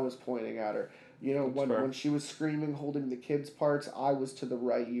 I was pointing at her. You know, when she was screaming, holding the kids' parts, I was to the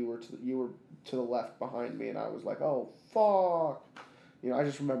right, you were to the left behind me, and I was like, oh fuck, you know, I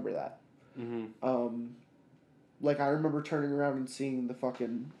just remember that. Mm-hmm. Like I remember turning around and seeing the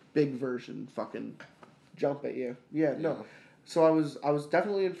fucking big version fucking jump at you. Yeah, no. So I was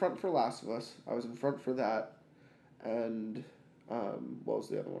definitely in front for Last of Us. I was in front for that, and. What was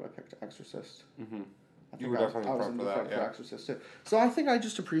the other one I picked? Exorcist. Mm-hmm. You were definitely in front for that, yeah. Exorcist too. So I think I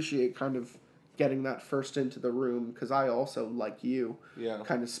just appreciate kind of getting that first into the room, because I also, like you,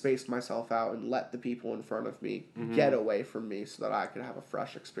 kind of spaced myself out and let the people in front of me get away from me so that I could have a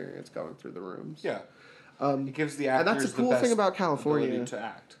fresh experience going through the rooms. Yeah. It gives the actors and that's the cool thing about California. To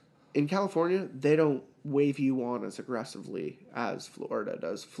act. In California, they don't wave you on as aggressively as Florida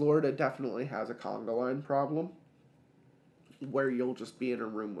does. Florida definitely has a conga line problem, where you'll just be in a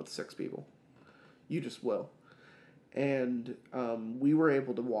room with 6 people. You just will. And we were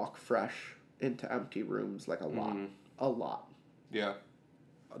able to walk fresh into empty rooms like a lot. Yeah.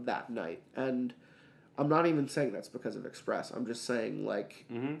 That night. And I'm not even saying that's because of Express. I'm just saying, like,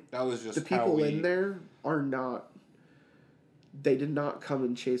 that was just the people in there are not... They did not come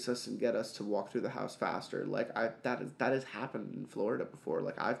and chase us and get us to walk through the house faster. Like, that has happened in Florida before.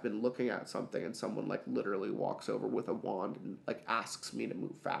 Like, I've been looking at something and someone, like, literally walks over with a wand and, like, asks me to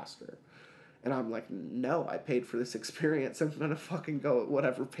move faster. And I'm like, no, I paid for this experience. I'm going to fucking go at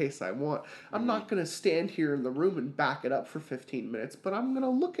whatever pace I want. I'm not going to stand here in the room and back it up for 15 minutes, but I'm going to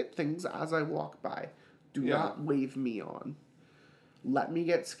look at things as I walk by. Do not wave me on. Let me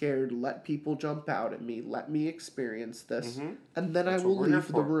get scared, let people jump out at me, let me experience this, and then I will leave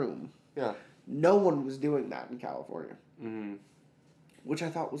the room. Yeah. No one was doing that in California. Which I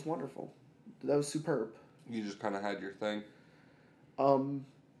thought was wonderful. That was superb. You just kind of had your thing.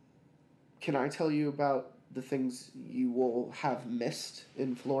 Can I tell you about the things you will have missed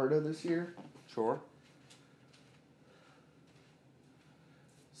in Florida this year? Sure.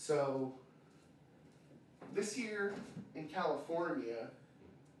 So... This year in California,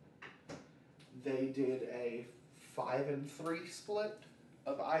 they did a 5-3 split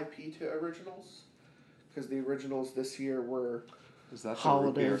of IP to originals, because the originals this year were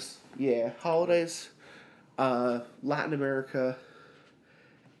holidays. Yeah, holidays, Latin America,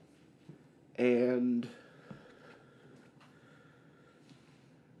 and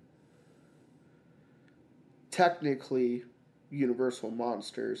technically Universal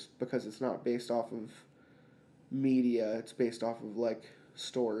Monsters, because it's not based off of media, it's based off of like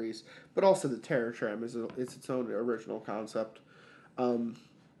stories, but also the Terror Tram is its own original concept. The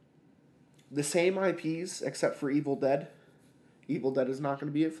same IPs except for Evil Dead. Evil Dead is not going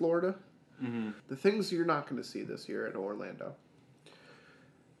to be at Florida. The things you're not going to see this year at Orlando.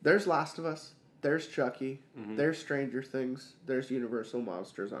 There's Last of Us. There's Chucky. There's Stranger Things. There's Universal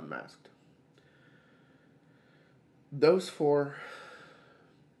Monsters Unmasked. Those 4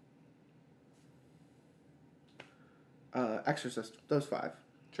 Exorcist, those 5.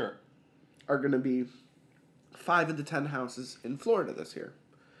 Sure. Are going to be 5 of the 10 houses in Florida this year.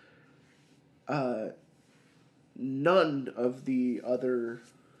 None of the other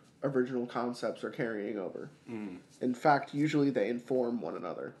original concepts are carrying over. In fact, usually they inform one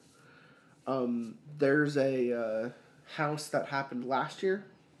another. There's a house that happened last year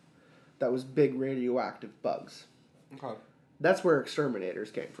that was big radioactive bugs. Okay. That's where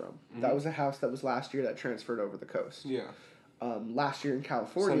exterminators came from. That was a house that was last year that transferred over the coast. Yeah. Last year in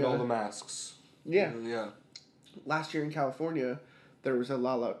California... Send all the masks. Yeah. Yeah. Last year in California, there was a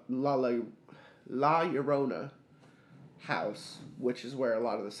La Llorona house, which is where a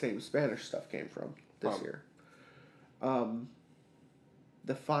lot of the same Spanish stuff came from this year.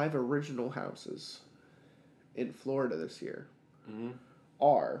 The 5 original houses in Florida this year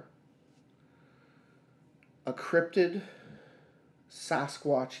are a cryptid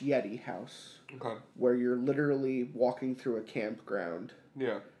Sasquatch Yeti house. Okay. Where you're literally walking through a campground.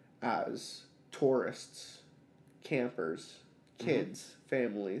 Yeah. As tourists, campers, kids,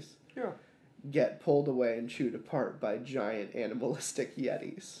 families. Yeah. Get pulled away and chewed apart by giant animalistic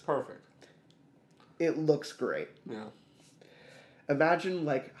yetis. Perfect. It looks great. Yeah. Imagine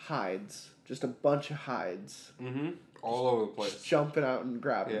like hides, just a bunch of hides. All over the place. Just jumping out and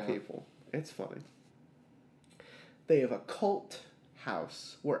grabbing people. It's funny. They have a cult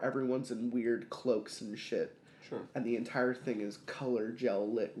house where everyone's in weird cloaks and shit. Sure. And the entire thing is color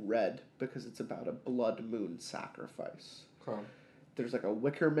gel lit red because it's about a blood moon sacrifice. Okay. There's like a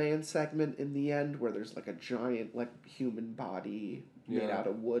Wicker Man segment in the end where there's like a giant like human body made out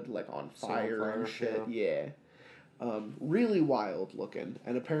of wood like on fire and shit. Yeah. Really wild looking.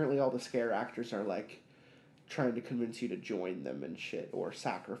 And apparently all the scare actors are like trying to convince you to join them and shit or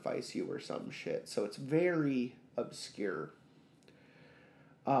sacrifice you or some shit. So it's very obscure.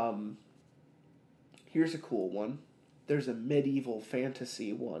 Here's a cool one. There's a medieval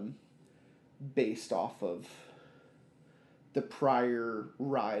fantasy one based off of the prior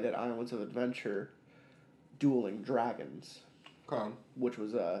ride at Islands of Adventure, Dueling Dragons. Okay. Which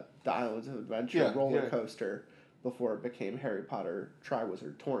was the Islands of Adventure roller coaster before it became Harry Potter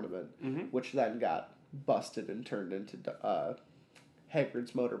Triwizard Tournament, which then got busted and turned into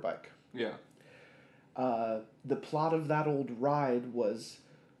Hagrid's motorbike. Yeah. The plot of that old ride was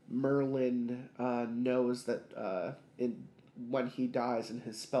Merlin knows that when he dies and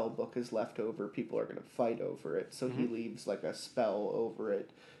his spell book is left over, people are going to fight over it. So he leaves like a spell over it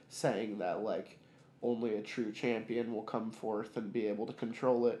saying that like only a true champion will come forth and be able to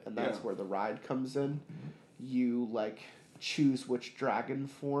control it. And that's where the ride comes in. You like choose which dragon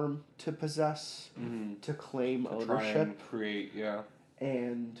form to possess to claim ownership. Try and create,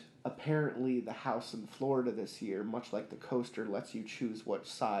 And apparently the house in Florida this year, much like the coaster, lets you choose which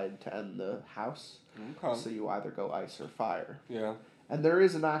side to end the house. Okay. So you either go ice or fire. Yeah. And there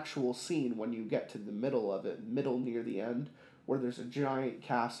is an actual scene when you get to the middle of it, middle near the end, where there's a giant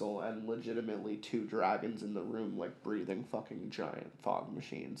castle and legitimately 2 dragons in the room, like breathing fucking giant fog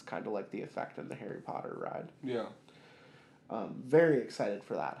machines, kind of like the effect in the Harry Potter ride. Yeah. Very excited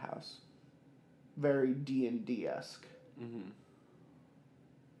for that house. Very D&D-esque.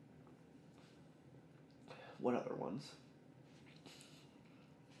 What other ones?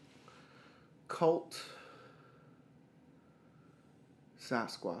 Cult.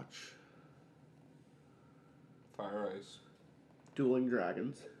 Sasquatch. Fire Ice. Dueling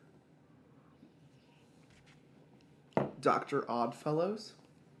Dragons. Dr. Oddfellows.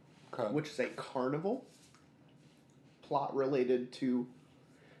 Okay. Which is a carnival. Plot related to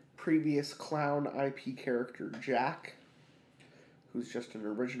previous clown IP character Jack, who's just an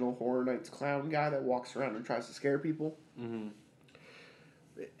original Horror Nights clown guy that walks around and tries to scare people.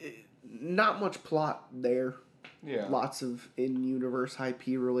 Not much plot there. Yeah. Lots of in-universe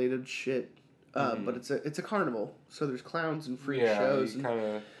IP related shit. But it's a carnival, so there's clowns and freak shows and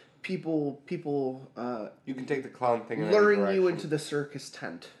kinda, people. you can take the clown thing in luring any direction. you into the circus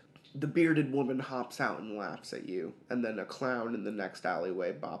tent. The bearded woman hops out and laughs at you, and then a clown in the next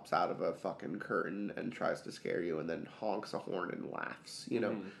alleyway bops out of a fucking curtain and tries to scare you, and then honks a horn and laughs. You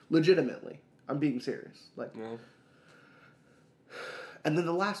know, legitimately. I'm being serious. Like, and then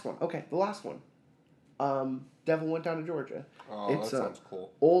the last one. Okay, the last one. Devil Went Down to Georgia. Oh, It's that sounds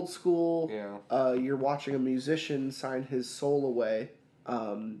cool. Old school. Yeah. You're watching a musician sign his soul away,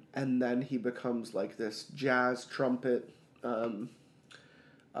 and then he becomes like this jazz trumpet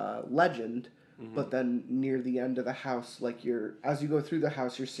legend. But then near the end of the house, like as you go through the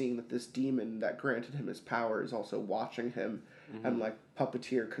house, you're seeing that this demon that granted him his power is also watching him and like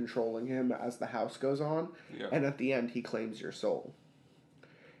puppeteer controlling him as the house goes on. Yeah. And at the end, he claims your soul.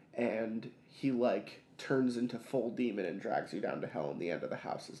 And he like turns into full demon and drags you down to hell, and the end of the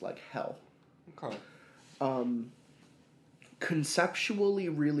house is like hell. Okay. Conceptually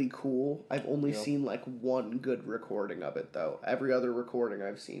really cool. I've only seen like one good recording of it though. Every other recording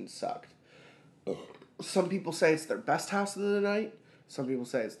I've seen sucked. Some people say it's their best house of the night. Some people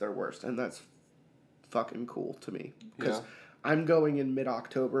say it's their worst, and that's fucking cool to me. Because I'm going in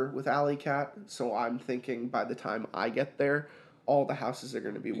mid-October with Alley Cat, so I'm thinking by the time I get there, all the houses are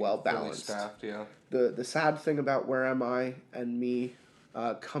going to be well balanced. Staffed, yeah. The sad thing about Where Am I and me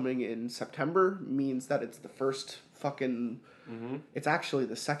coming in September means that it's the first fucking... Mm-hmm. It's actually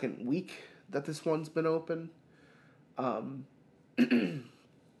the second week that this one's been open.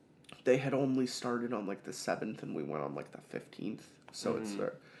 They had only started on like the 7th and we went on like the 15th. So it's...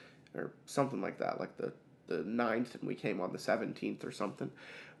 or something like that, like the 9th and we came on the 17th or something.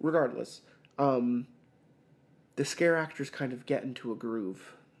 Regardless, the scare actors kind of get into a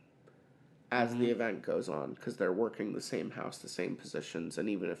groove as the event goes on because they're working the same house, the same positions, and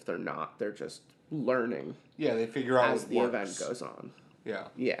even if they're not, they're just learning. Yeah, they figure out as the event goes on. Yeah.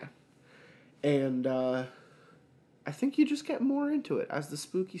 Yeah. And I think you just get more into it as the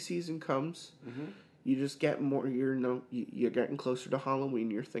spooky season comes. Mm-hmm. You just get more, you're getting closer to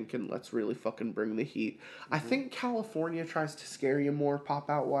Halloween. You're thinking, let's really fucking bring the heat. Mm-hmm. I think California tries to scare you more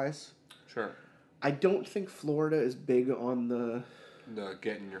pop-out-wise. Sure. I don't think Florida is big on the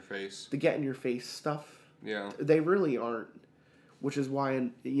get in your face. The get in your face stuff. Yeah. They really aren't. Which is why,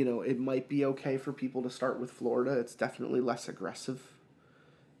 it might be okay for people to start with Florida. It's definitely less aggressive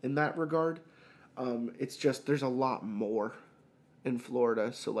in that regard. It's just, there's a lot more in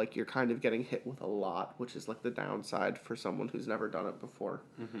Florida, so like you're kind of getting hit with a lot, which is like the downside for someone who's never done it before.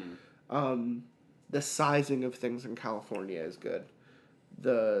 Mm-hmm. The sizing of things in California is good.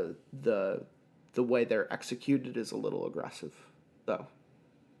 The way they're executed is a little aggressive, though.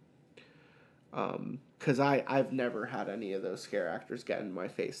 Because I've never had any of those scare actors get in my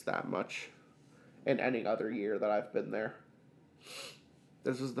face that much in any other year that I've been there.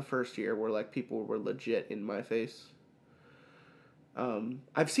 This was the first year where like people were legit in my face.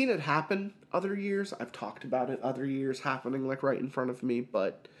 I've seen it happen other years. I've talked about it other years happening like right in front of me,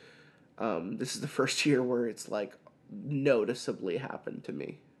 but this is the first year where it's like noticeably happened to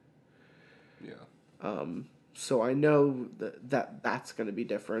me. Yeah. So I know that's going to be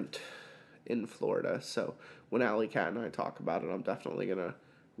different in Florida. So when Alley Cat and I talk about it, I'm definitely going to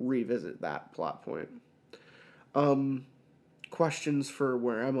revisit that plot point. Questions for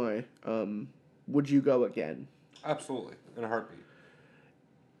Where Am I? Would you go again? Absolutely. In a heartbeat.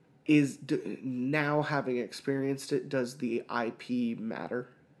 Now having experienced it, does the IP matter?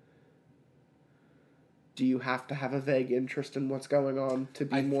 Do you have to have a vague interest in what's going on to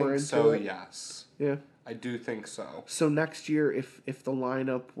be more into so, it? Yes. Yeah. I do think so. So next year, if the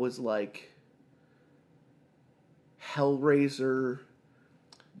lineup was like Hellraiser,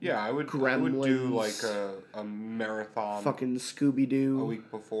 yeah, I would do like a marathon, fucking Scooby-Doo, a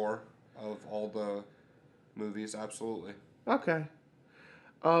week before of all the movies. Absolutely. Okay.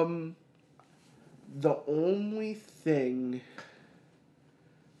 The only thing...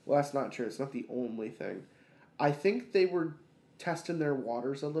 Well, that's not true. It's not the only thing. I think they were testing their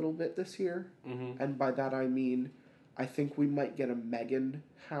waters a little bit this year. Mm-hmm. And by that I mean, I think we might get a Megan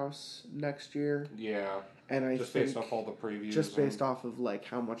house next year. Yeah. And I just think, based off all the previews. Just based off of like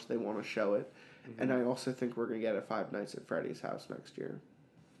how much they want to show it. Mm-hmm. And I also think we're going to get a Five Nights at Freddy's house next year.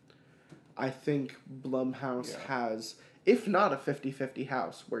 I think Blumhouse has... if not a 50-50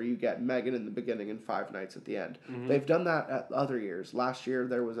 house where you get Megan in the beginning and Five Nights at the end. Mm-hmm. They've done that at other years. Last year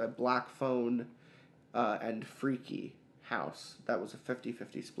there was a Black Phone and Freaky house that was a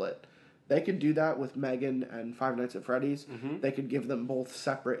 50-50 split. They could do that with Megan and Five Nights at Freddy's. Mm-hmm. They could give them both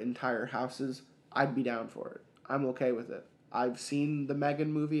separate entire houses. I'd be down for it. I'm okay with it. I've seen the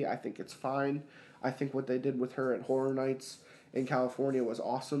Megan movie. I think it's fine. I think what they did with her at Horror Nights in California was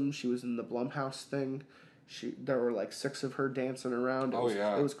awesome. She was in the Blumhouse thing. There were like 6 of her dancing around. It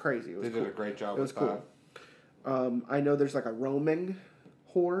was crazy. It was they did a great job with that. It was cool. I know there's like a roaming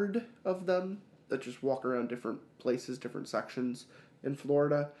horde of them that just walk around different places, different sections in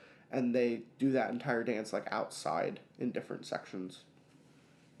Florida, and they do that entire dance like outside in different sections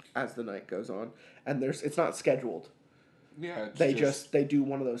as the night goes on. And it's not scheduled. Yeah, they do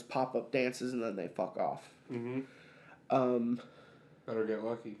one of those pop-up dances and then they fuck off. Mm-hmm. Better get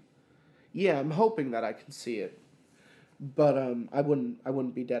lucky. Yeah, I'm hoping that I can see it. But I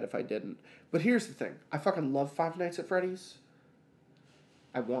wouldn't be dead if I didn't. But here's the thing. I fucking love Five Nights at Freddy's.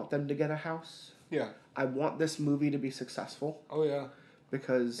 I want them to get a house. Yeah. I want this movie to be successful. Oh yeah.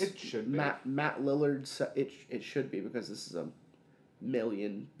 Because it should be. Matt Lillard said it should be because this is a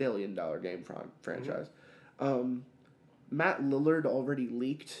billion-dollar game franchise. Matt Lillard already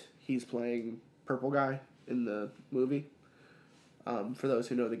leaked. He's playing Purple Guy in the movie. For those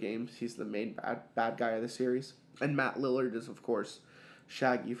who know the games, he's the main bad guy of the series. And Matt Lillard is, of course,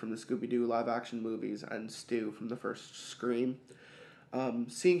 Shaggy from the Scooby-Doo live-action movies and Stu from the first Scream.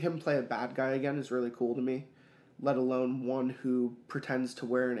 Seeing him play a bad guy again is really cool to me, let alone one who pretends to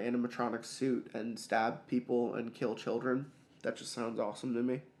wear an animatronic suit and stab people and kill children. That just sounds awesome to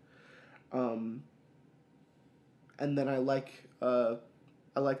me. And then I like the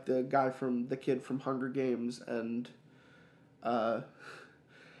kid from Hunger Games and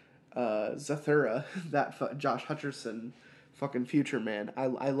Zathura, that Josh Hutcherson fucking future man.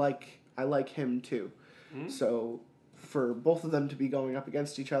 I like him too. So for both of them to be going up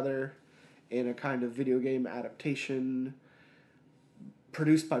against each other in a kind of video game adaptation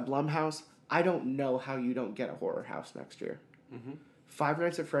produced by Blumhouse, I don't know how you don't get a horror house next year. Five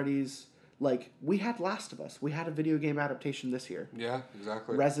Nights at Freddy's, like, we had Last of Us. We had a video game adaptation this year. Yeah,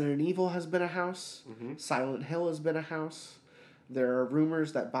 exactly. Resident Evil has been a house. Silent Hill has been a house. There are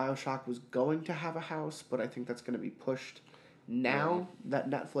rumors that BioShock was going to have a house, but I think that's going to be pushed now that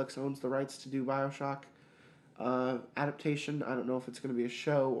Netflix owns the rights to do BioShock adaptation. I don't know if it's going to be a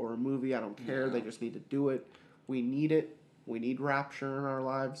show or a movie. I don't care. They just need to do it. We need it. We need Rapture in our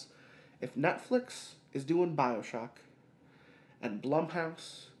lives. If Netflix is doing BioShock and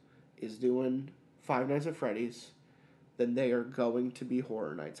Blumhouse is doing Five Nights at Freddy's, then they are going to be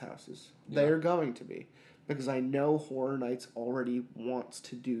Horror Nights houses. They are going to be. Because I know Horror Nights already wants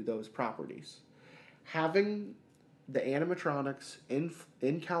to do those properties. Having the animatronics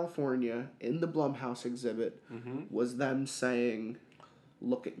in California in the Blumhouse exhibit was them saying,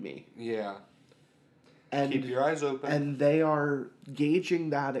 "Look at me." Yeah. And keep your eyes open. And they are gauging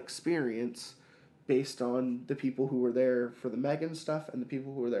that experience based on the people who were there for the Megan stuff and the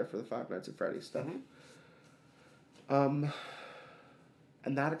people who were there for the Five Nights at Freddy's stuff.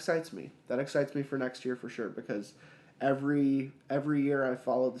 And that excites me. That excites me for next year for sure, because every year I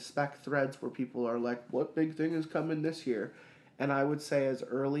follow the spec threads where people are like, what big thing is coming this year? And I would say as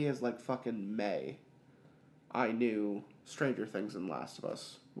early as like fucking May, I knew Stranger Things and Last of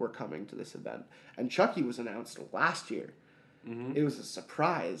Us were coming to this event. And Chucky was announced last year. It was a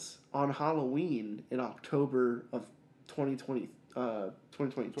surprise on Halloween in October of 2022.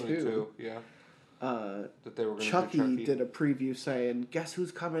 22, yeah. That they were going Chucky did a preview saying, guess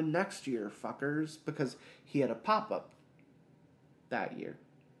who's coming next year, fuckers? Because he had a pop-up that year.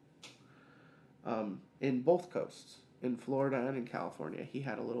 In both coasts, in Florida and in California, he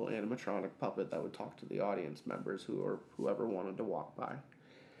had a little animatronic puppet that would talk to the audience members whoever wanted to walk by.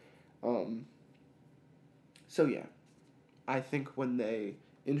 So yeah, I think when they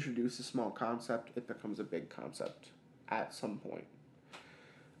introduce a small concept, it becomes a big concept at some point.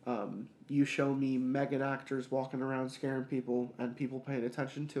 You show me Megan actors walking around scaring people and people paying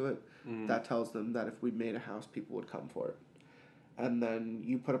attention to it, that tells them that if we made a house, people would come for it. And then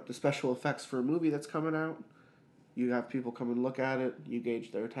you put up the special effects for a movie that's coming out, you have people come and look at it, you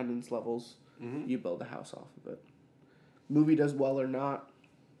gauge their attendance levels, you build a house off of it. Movie does well or not.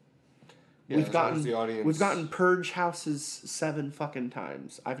 Yeah, we've gotten Purge houses 7 fucking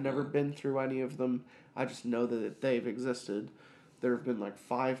times. I've never been through any of them. I just know that they've existed. There have been like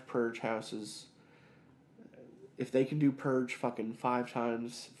 5 Purge houses. If they can do Purge fucking 5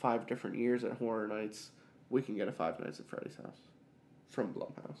 times, 5 different years at Horror Nights, we can get a Five Nights at Freddy's house from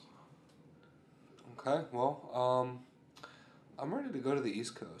Blumhouse. Okay, well, I'm ready to go to the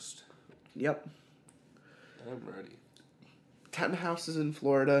East Coast. Yep. I'm ready. 10 houses in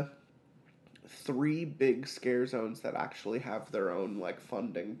Florida. 3 big scare zones that actually have their own like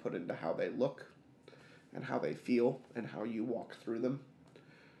funding put into how they look and how they feel and how you walk through them.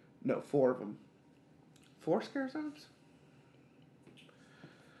 No, 4 of them. 4 scare zones?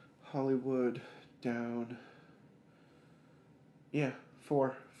 Hollywood, down. Yeah,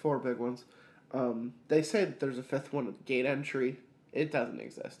 4 big ones. They say that there's a 5th one at Gate Entry. It doesn't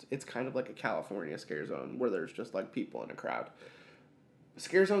exist. It's kind of like a California scare zone where there's just like people in a crowd.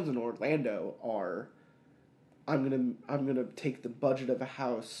 Scare zones in Orlando are, I'm gonna take the budget of a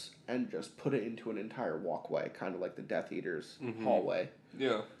house and just put it into an entire walkway, kind of like the Death Eaters hallway.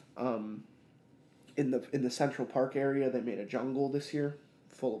 Yeah. In the Central Park area, they made a jungle this year,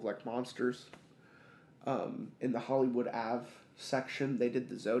 full of like monsters. In the Hollywood Ave section, they did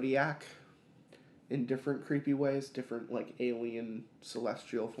the Zodiac in different creepy ways, different like alien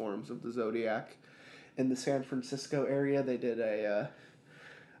celestial forms of the Zodiac. In the San Francisco area, they did a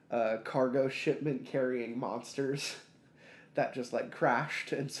cargo shipment carrying monsters that just like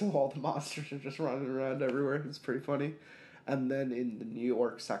crashed, and so all the monsters are just running around everywhere. It's pretty funny. And then in the New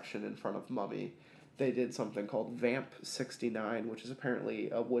York section in front of Mummy, they did something called Vamp 69, which is apparently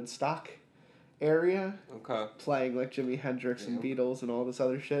a Woodstock area. Okay. Playing like Jimi Hendrix and Beatles and all this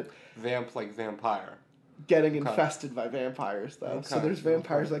other shit. Vamp like vampire. Getting infested by vampires, though. Okay. So there's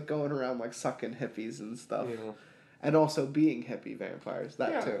vampires like going around like sucking hippies and stuff. Yeah. And also being hippie vampires,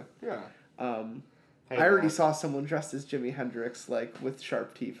 too. Yeah. I already saw someone dressed as Jimi Hendrix, like, with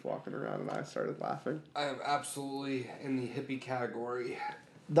sharp teeth walking around, and I started laughing. I am absolutely in the hippie category.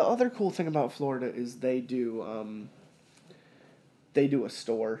 The other cool thing about Florida is they do a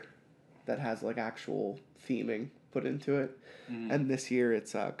store that has, like, actual theming put into it. Mm-hmm. And this year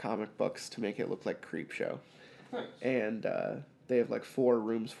it's comic books to make it look like Creepshow. Nice. And they have, like, 4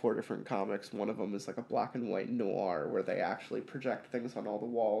 rooms, 4 different comics. One of them is, like, a black and white noir where they actually project things on all the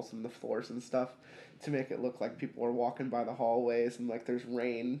walls and the floors and stuff to make it look like people are walking by the hallways and, like, there's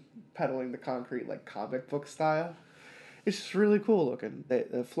rain pedaling the concrete, like, comic book style. It's just really cool looking.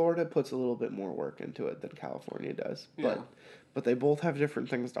 Florida puts a little bit more work into it than California does. Yeah. But they both have different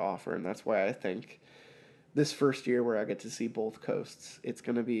things to offer, and that's why I think this first year where I get to see both coasts, it's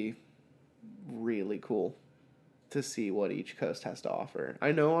going to be really cool to see what each coast has to offer.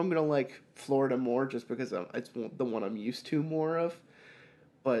 I know I'm going to like Florida more just because it's the one I'm used to more of,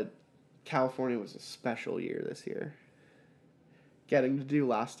 but California was a special year this year. Getting to do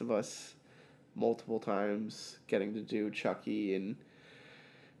Last of Us multiple times, getting to do Chucky and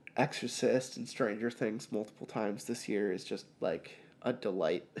Exorcist and Stranger Things multiple times this year is just like a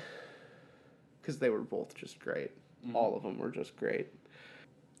delight. Because they were both just great. Mm-hmm. All of them were just great.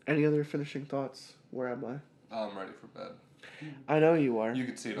 Any other finishing thoughts? Where am I? I'm ready for bed. I know you are. You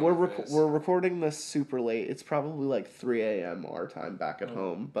can see it on my face. We're recording this super late. It's probably like 3 a.m. our time back at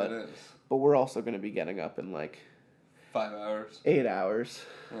home. But it is. But we're also going to be getting up in like 5 hours. 8 hours.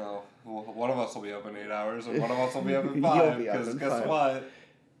 Well, one of us will be up in 8 hours, and one of us will be up in 5. Because guess what?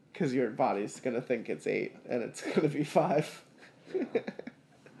 Because your body's going to think it's 8, and it's going to be 5.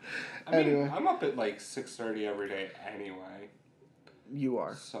 I mean, I'm up at like 6:30 every day anyway. You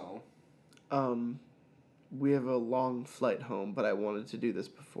are. So. We have a long flight home, but I wanted to do this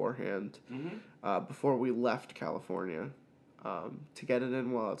beforehand. Mm-hmm. Before we left California. To get it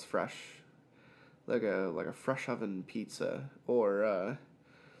in while it's fresh. Like a fresh oven pizza or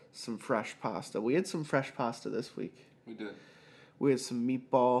some fresh pasta. We had some fresh pasta this week. We did. We had some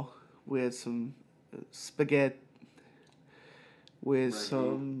meatball. We had some spaghetti. With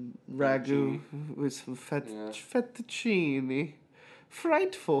some ragu. With some fettuccine.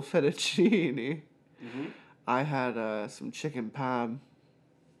 Frightful fettuccine. Mm-hmm. I had some chicken parm.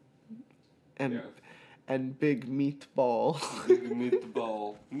 And big meatball. Big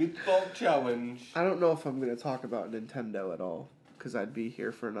meatball. Meatball challenge. I don't know if I'm going to talk about Nintendo at all, because I'd be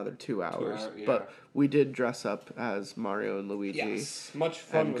here for another 2 hours. But we did dress up as Mario and Luigi. Yes, much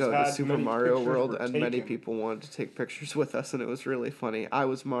fun and go to Super Mario World, and many people wanted to take pictures with us, and it was really funny. I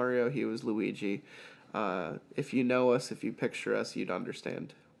was Mario, he was Luigi. If you know us, if you picture us, you'd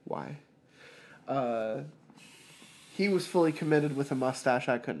understand why. He was fully committed with a mustache.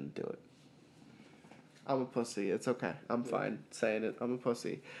 I couldn't do it. I'm a pussy. It's okay. I'm fine saying it. I'm a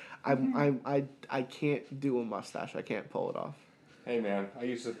pussy. I can't do a mustache. I can't pull it off. Hey man, I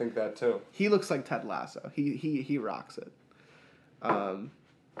used to think that too. He looks like Ted Lasso. He rocks it.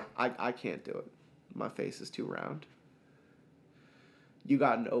 I can't do it. My face is too round. You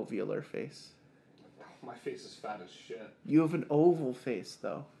got an ovular face. My face is fat as shit. You have an oval face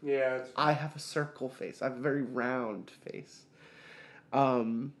though. Yeah. I have a circle face. I have a very round face.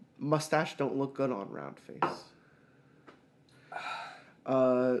 Mustache don't look good on round face.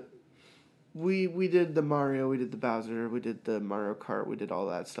 We did the Mario, we did the Bowser, we did the Mario Kart, we did all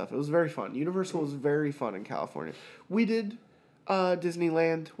that stuff. It was very fun. Universal was very fun in California. We did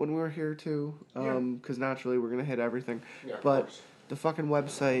Disneyland when we were here too, because naturally we're gonna hit everything. Yeah, but the fucking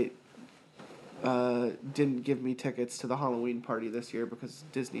website didn't give me tickets to the Halloween party this year because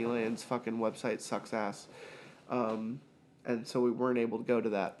Disneyland's fucking website sucks ass. And so we weren't able to go to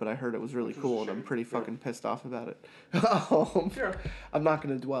that, but I heard it was really cool, and I'm pretty fucking pissed off about it. I'm not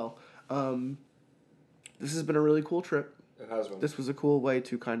going to dwell. This has been a really cool trip. It has been. This was a cool way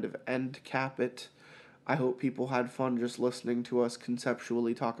to kind of cap it. I hope people had fun just listening to us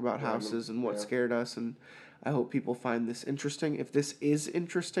conceptually talk about houses and what scared us, and I hope people find this interesting. If this is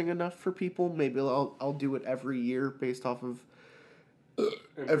interesting enough for people, maybe I'll do it every year based off of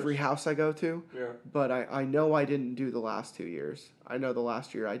every house I go to. Yeah. But I know I didn't do the last 2 years. I know the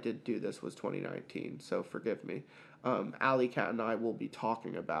last year I did do this was 2019, so forgive me. Alley Cat and I will be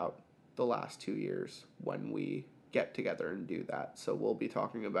talking about the last 2 years when we get together and do that. So we'll be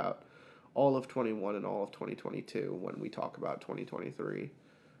talking about all of 21 and all of 2022 when we talk about 2023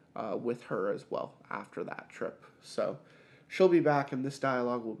 with her as well after that trip. So she'll be back, and this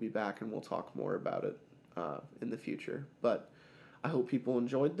dialogue will be back, and we'll talk more about it in the future. But I hope people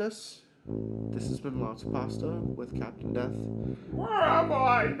enjoyed this. This has been Lots of Pasta with Captain Death. Where am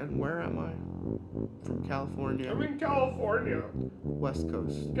I? And where am I? From California. I'm in California. West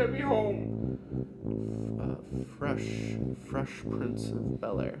Coast. Get me home. Fresh Prince of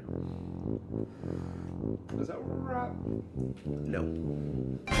Bel-Air. Is that where we're at? No.